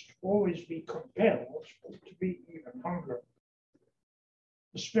must always be compelled to be even hunger.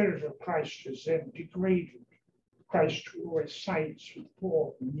 The spirit of Christ is then degraded. Christ, who always sides with the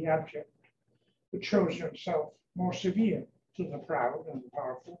poor and the abject, but shows himself more severe to the proud and the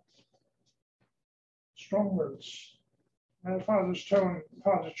powerful. Strong words. Father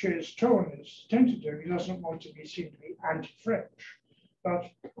Choe's tone is tentative. He doesn't want to be seen to be anti-French,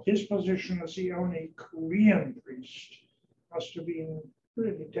 but his position as the only Korean priest must have been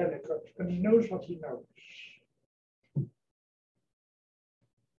really delicate, and he knows what he knows.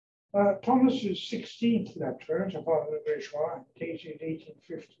 Thomas's 16th letter to Father Legréchois, dated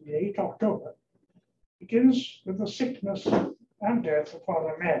 1858, October, begins with the sickness and death of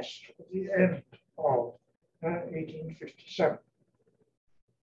Father Mestre at the end of 1857.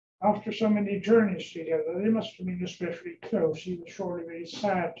 After so many journeys together, they must have been especially close. He was surely very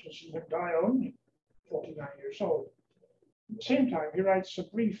sad to see him die only 49 years old. At the same time, he writes a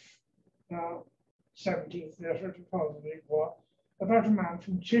brief 17th letter to Father Legréchois about a man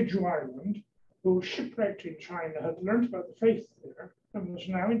from Jeju Island who, shipwrecked in China, had learned about the faith there and was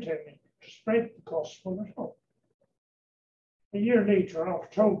now intending to spread the gospel at home. A year later,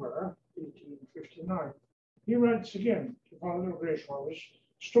 October 1859, he writes again to Father Legréchois with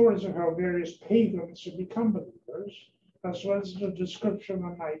stories of how various pagans had become believers, as well as a description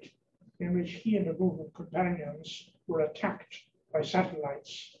of a night in which he and a group of companions were attacked by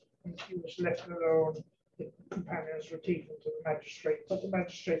satellites, and he was left alone. The companions were taken to the magistrate, but the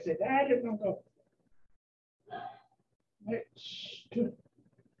magistrate said, I did not go. Next.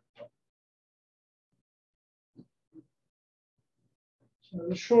 So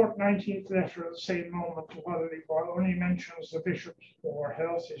the short 19th letter at the same moment to Father Legréchois only mentions the bishop's poor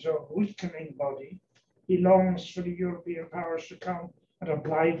health, his own weakening body. He longs for the European powers to come and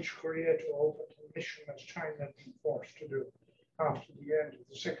oblige Korea to open the mission as China had been forced to do after the end of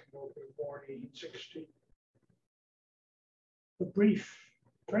the Second World War in 1860. The brief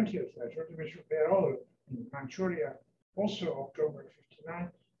 20th letter to Bishop Beheaded in Manchuria, also October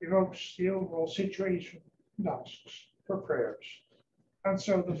 59, evokes the overall situation and asks for prayers. And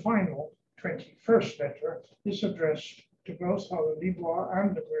so the final 21st letter is addressed to both Father Libois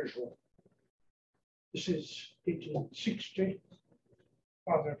and the bourgeois. This is 1860.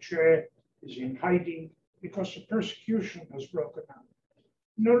 Father Choe is in hiding because the persecution has broken out,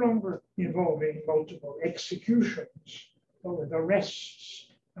 no longer involving multiple executions, but with arrests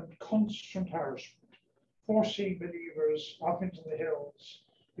and constant harassment, forcing believers up into the hills,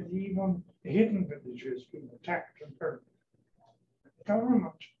 with even the hidden villages being attacked and burned. The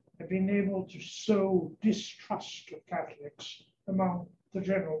government had been able to sow distrust of Catholics among the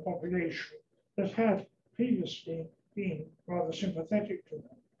general population that had previously been rather sympathetic to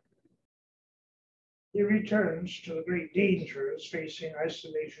them. He returns to the great dangers facing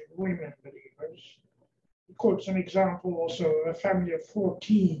isolation women believers. He quotes an example also of a family of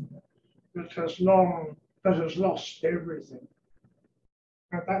 14 that has lost everything.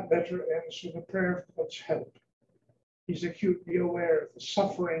 And that letter ends with a prayer of God's help. He's acutely aware of the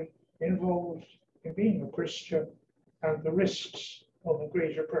suffering involved in being a Christian and the risks of a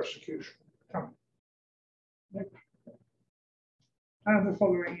greater persecution coming. And the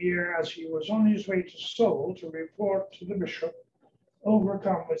following year, as he was on his way to Seoul to report to the bishop,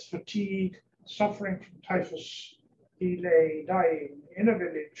 overcome with fatigue, suffering from typhus, he lay dying in a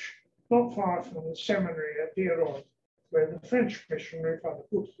village not far from the seminary at Beheaded, where the French missionary Father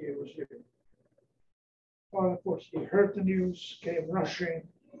Courtier was living. Father Courtier heard the news, came rushing,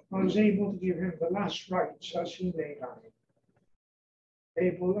 and was able to give him the last rites as he lay dying,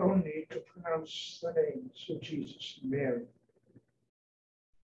 able only to pronounce the names of Jesus and Mary.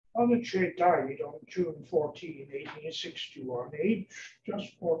 Father Choe died on June 14, 1861, aged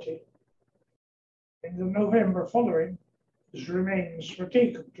just 40. In the November following, his remains were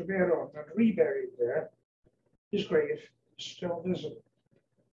taken to Beheaded and reburied there. His grave is still visible.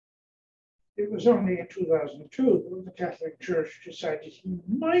 It was only in 2002 that the Catholic Church decided he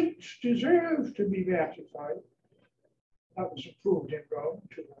might deserve to be beatified. That was approved in Rome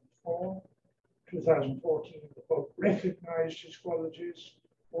in 2004. 2014, the Pope recognized his qualities,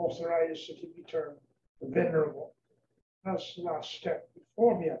 authorized that he be termed the Venerable. That's the last step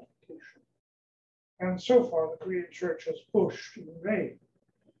before beatification. And so far, the Korean Church has pushed in vain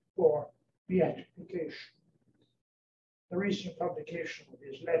for beatification. The recent publication of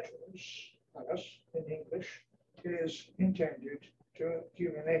his letters, as in English, is intended to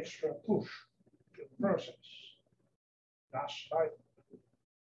give an extra push to the process. Last slide.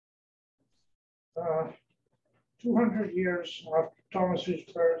 200 years after Thomas's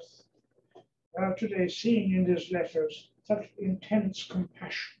birth, today seeing in his letters such intense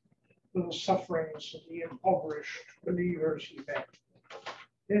compassion for the sufferings of the impoverished believers he met,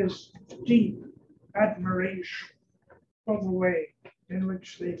 his deep admiration for the way in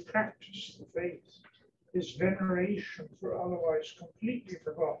which they practiced the faith, his veneration for otherwise completely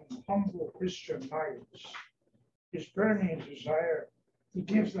forgotten humble Christian lives, his burning desire to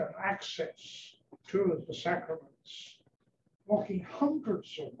give them access to the sacraments, walking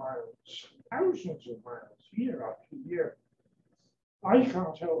hundreds of miles, thousands of miles, year after year. I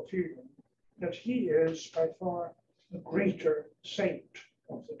can't help feeling that he is by far the greater saint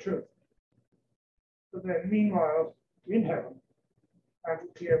of the two. But then, meanwhile, in heaven,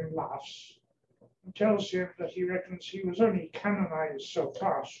 Andrew Kim laughs and tells him that he reckons he was only canonized so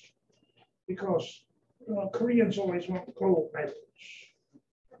fast because Koreans always want gold medals.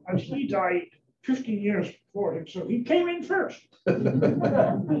 And he died 15 years before him, so he came in first.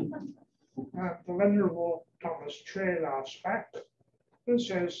 The Venerable Thomas Choe laughs back and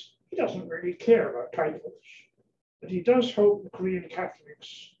says he doesn't really care about titles, but he does hope the Korean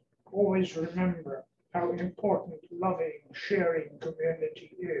Catholics always remember how important loving, sharing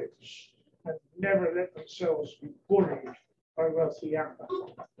community is, and never let themselves be bullied by wealthy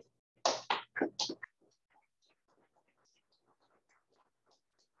ambassadors.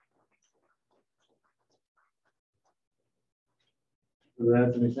 Brother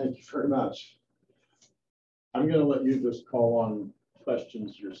Anthony, thank you very much. I'm going to let you just call on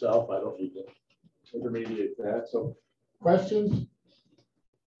questions yourself. I don't need to intermediate that. So, questions?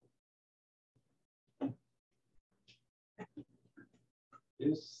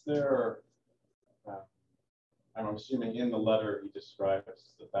 Is there, I'm assuming in the letter he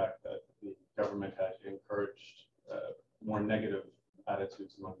describes the fact that the government had encouraged more negative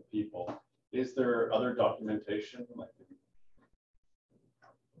attitudes among the people. Is there other documentation, like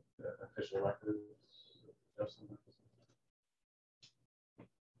the official records of something?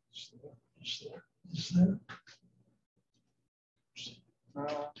 Is there?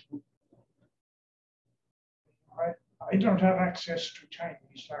 I I don't have access to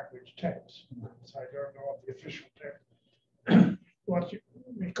Chinese language texts, so I don't know what the official text.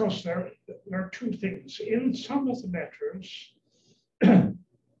 Because there are two things. In some of the letters,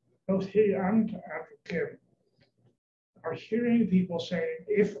 both he and Andrew Kim are hearing people saying,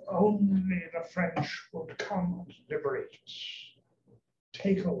 if only the French would come and liberate us,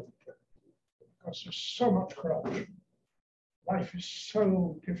 take over, because there's so much corruption. Life is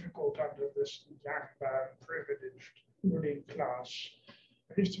so difficult under this young, privileged ruling class.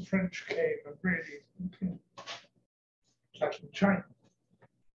 If the French came and really, like in China,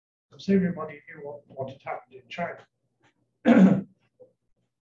 because everybody knew what had happened in China.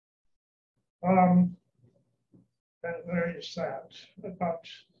 There is that, but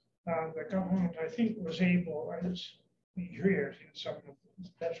the government, I think, was able, as we hear it in some of the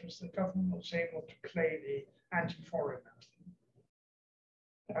letters, the government was able to play the anti-foreigner.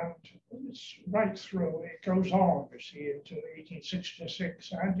 And it's right through, it goes on, you see, into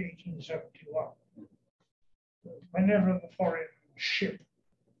 1866 and 1871. Whenever the foreign ship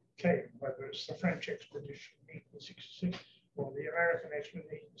came, whether it's the French expedition in 1866 or the American expedition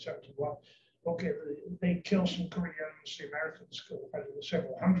in 1871, okay, they kill some Koreans, the Americans kill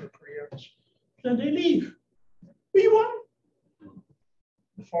several hundred Koreans, then they leave. We won.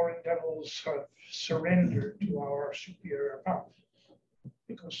 The foreign devils have surrendered to our superior power.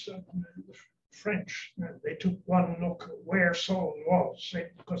 Because the French, they took one look at where Seoul was,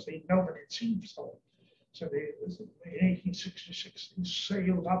 because nobody had seen Seoul. So in 1866, they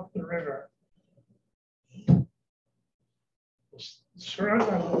sailed up the river. It's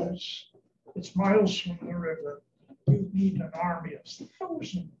miles from the river. You need an army of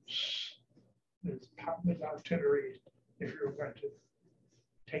thousands with artillery if you're going to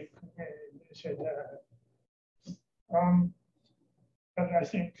take. They said, but I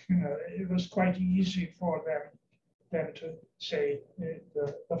think it was quite easy for them to say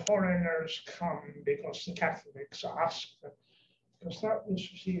the foreigners come because the Catholics asked them, because that was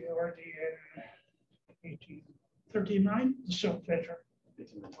already in 1839, the Silk Letter.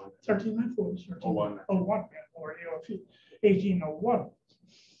 39 was 1301, already 1801.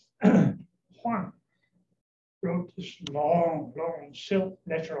 Juan wrote this long silk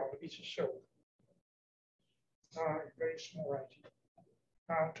letter on a piece of silk, very small writing.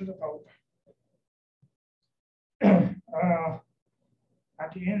 To the Pope. And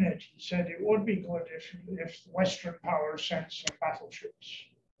in it, he said it would be good if the Western powers sent some battleships,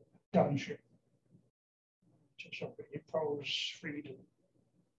 gunship, to sort of impose freedom.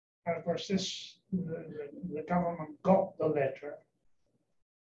 And of course, the government got the letter,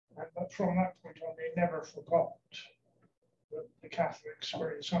 but from that point on, they never forgot that the Catholics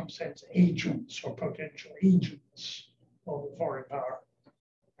were, in some sense, agents or potential agents of the foreign power.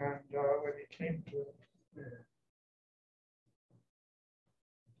 And when it came to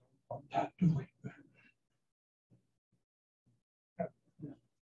that doing,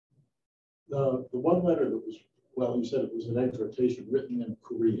 the one letter that was, well, you said it was an exhortation written in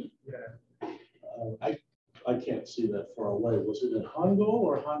Korean. yeah. I can't see that far away. Was it in Hangul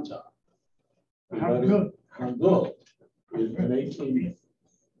or Hanja? Hangul. Hangul. In 18.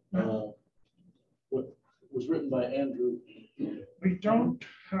 What was written by Andrew. We don't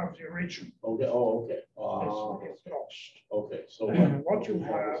have the original. Okay. Oh, okay. It's lost. Okay. So what you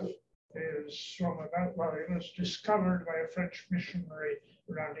have is from about, well, it was discovered by a French missionary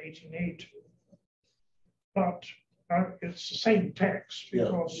around 1880. But it's the same text,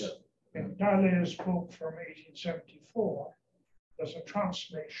 because in Taize's book from 1874, there's a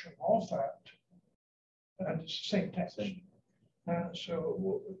translation of that, and it's the same text.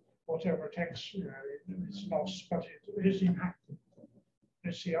 So whatever text, it's lost, but it is inactive.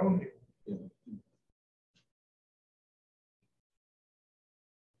 It's the only one.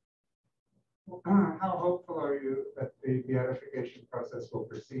 How hopeful are you that the beatification process will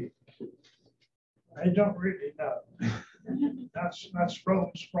proceed? I don't really know. That's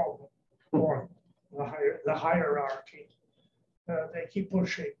Rome's problem, or the hierarchy. They keep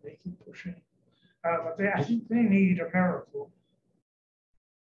pushing. But I think they need a miracle.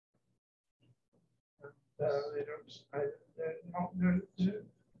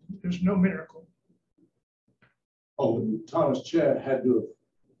 There's no miracle. Oh, Thomas Choe had to have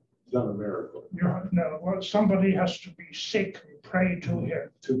done a miracle. No, well, somebody has to be sick and pray to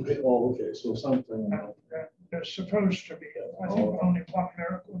him. Oh, okay, so something. There's supposed to be, I think, only one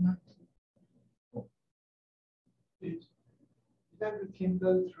miracle now. Did Andrew Kim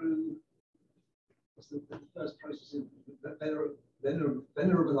go through the first process of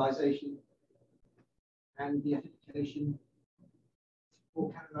venerabilization and beatification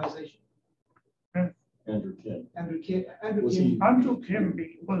or canonization? Andrew Kim. Andrew Kim. Was he- Andrew Kim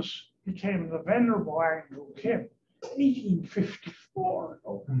became the Venerable Andrew Kim, 1854.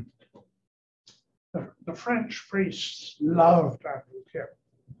 Oh. The French priests loved Andrew Kim.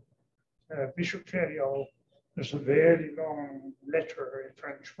 Bishop Ferriol, there's a very long letter in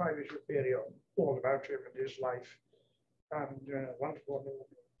French by Bishop Ferriol, all about him and his life, and wonderful.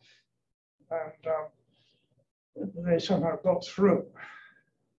 And they somehow got through.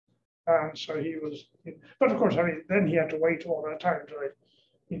 And so he was, but of course, I mean, then he had to wait all that time till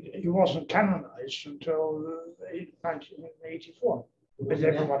he wasn't canonized until 1984 with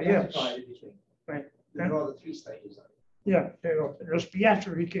everybody else. Right. There are the 3 stages. Yeah, it was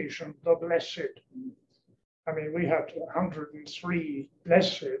beatification, the blessed. I mean, we had 103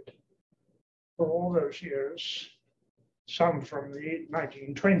 blessed for all those years, some from the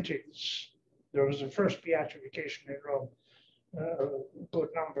 1920s. There was the first beatification in Rome, a good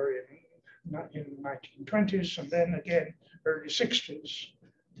number in the 1920s, and then again early 60s.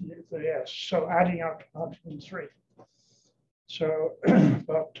 Yes, so adding up to 103. So,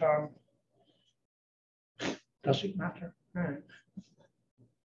 but does it matter? No.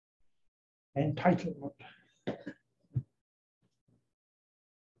 Entitlement.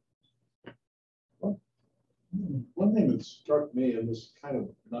 One thing that struck me, and this kind of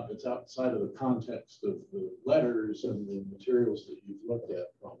not, it's outside of the context of the letters and the materials that you've looked at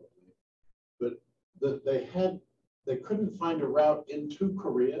probably, but that they couldn't find a route into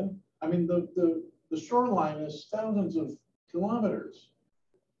Korea. I mean, the shoreline is thousands of kilometers.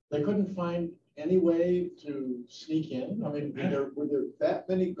 They couldn't find any way to sneak in. I mean, were there that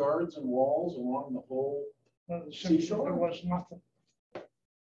many guards and walls along the whole seashore? There was nothing.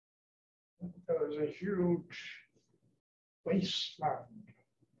 There was a huge wasteland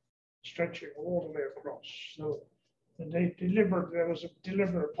stretching all the way across. So there was a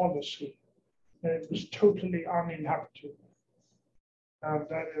deliberate policy, and it was totally uninhabited. And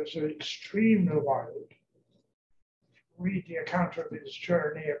that is extremely wild. Read the account of his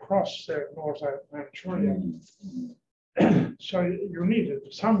journey across the north of Manchuria. So you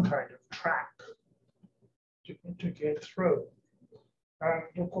needed some kind of track to get through. And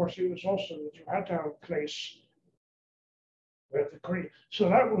of course, it was also that you had to have a place where the Korean. So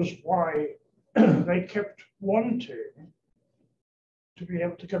that was why they kept wanting to be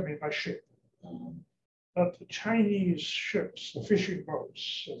able to come in by ship. But the Chinese ships, the fishing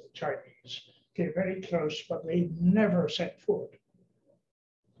boats of the Chinese, came very close, but they never set foot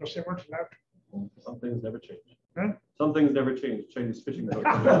because they weren't allowed to. Some things never change. Huh? Some things never change. Chinese fishing boats.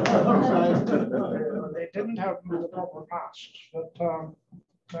 They didn't have the proper masts, but no,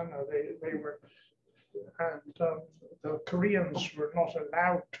 they were, and the Koreans were not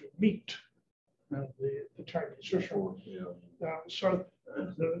allowed to meet the Chinese fishermen. So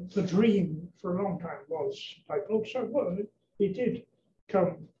the dream for a long time was like, oh, so well, he did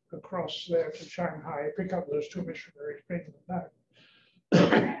come across there to Shanghai, pick up those 2 missionaries, bring them back.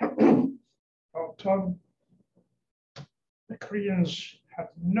 But the Koreans had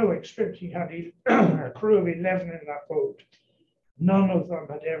no experience. He had a crew of 11 in that boat. None of them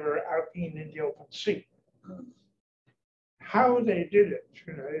had ever been in the open sea. How they did it,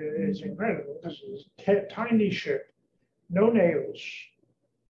 is incredible. This is a tiny ship, no nails,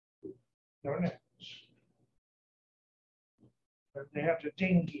 no nails. And they had a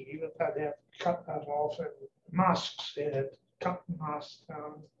dinghy, but they had to cut that off, and masks, they had cut the mast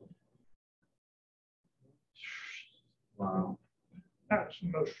down. Wow. That's the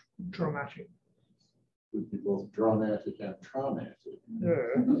most dramatic. Would be both dramatic and traumatic.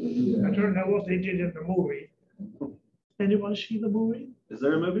 I don't know what they did in the movie. Anyone see the movie? Is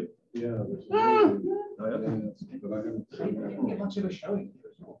there a movie? Yeah, there's a movie. Oh, yeah. Yeah, but I haven't I seen didn't get that. much of a showing here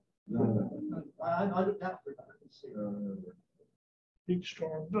as well. No. I looked out for that. I didn't see it. Big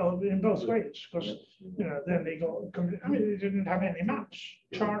storm, well, in both ways, because then they got. I mean, they didn't have any maps,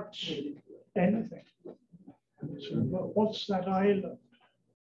 charts, anything. So, well, what's that island?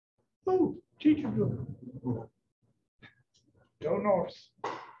 Oh, teacher, go north.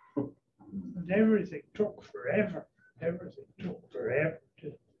 And everything took forever. Everything took forever.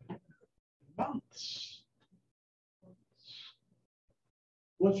 Months.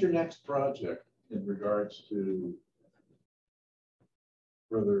 What's your next project in regards to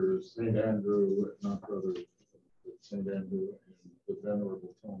Brother St. Andrew, not Brother St. Andrew and the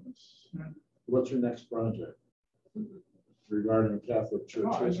Venerable Thomas? What's your next project regarding Catholic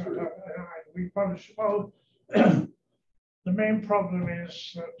Church history? We publish, well, the main problem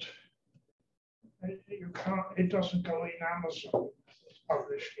is that you can't, it doesn't go in Amazon. It's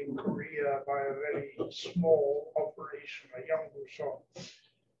published in Korea by a very small operation, a young shop.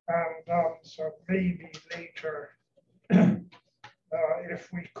 And so maybe later, if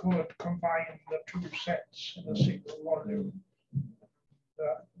we could combine the two sets in a single volume,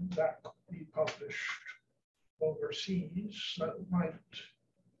 that could be published overseas. That might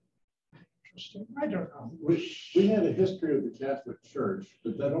be interesting. I don't know. We had a history of the Catholic Church,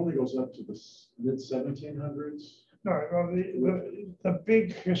 but that only goes up to the mid 1700s. No, well, the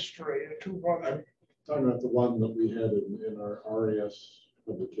big history, the two volume. Talking about the one that we had in our RAS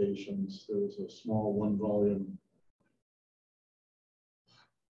publications, there was a small 1 volume.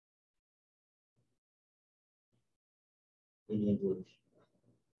 In English,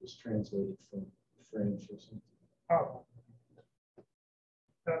 it was translated from French or something. Oh,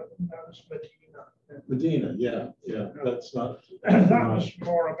 that was Medina. Medina, yeah, that's not. That was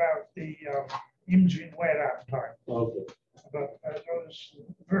more about the Imjin Weran time. Okay. But there was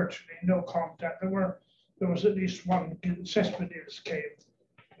virtually no contact. There was at least one. Cespedes came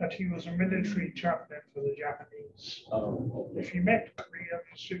that he was a military chaplain for the Japanese. If he met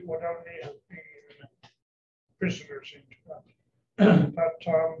Koreans, it would only have been prisoners in Japan. But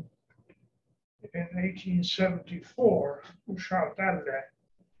in 1874, Charles Dalle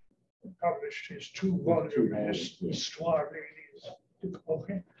published his 2-volume Histoire des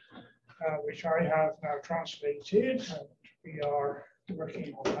Époques, which I have now translated, and we are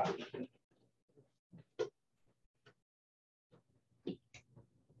working on that.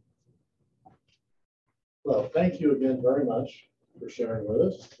 Well, thank you again very much for sharing with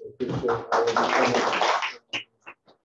us. I appreciate all of your comments.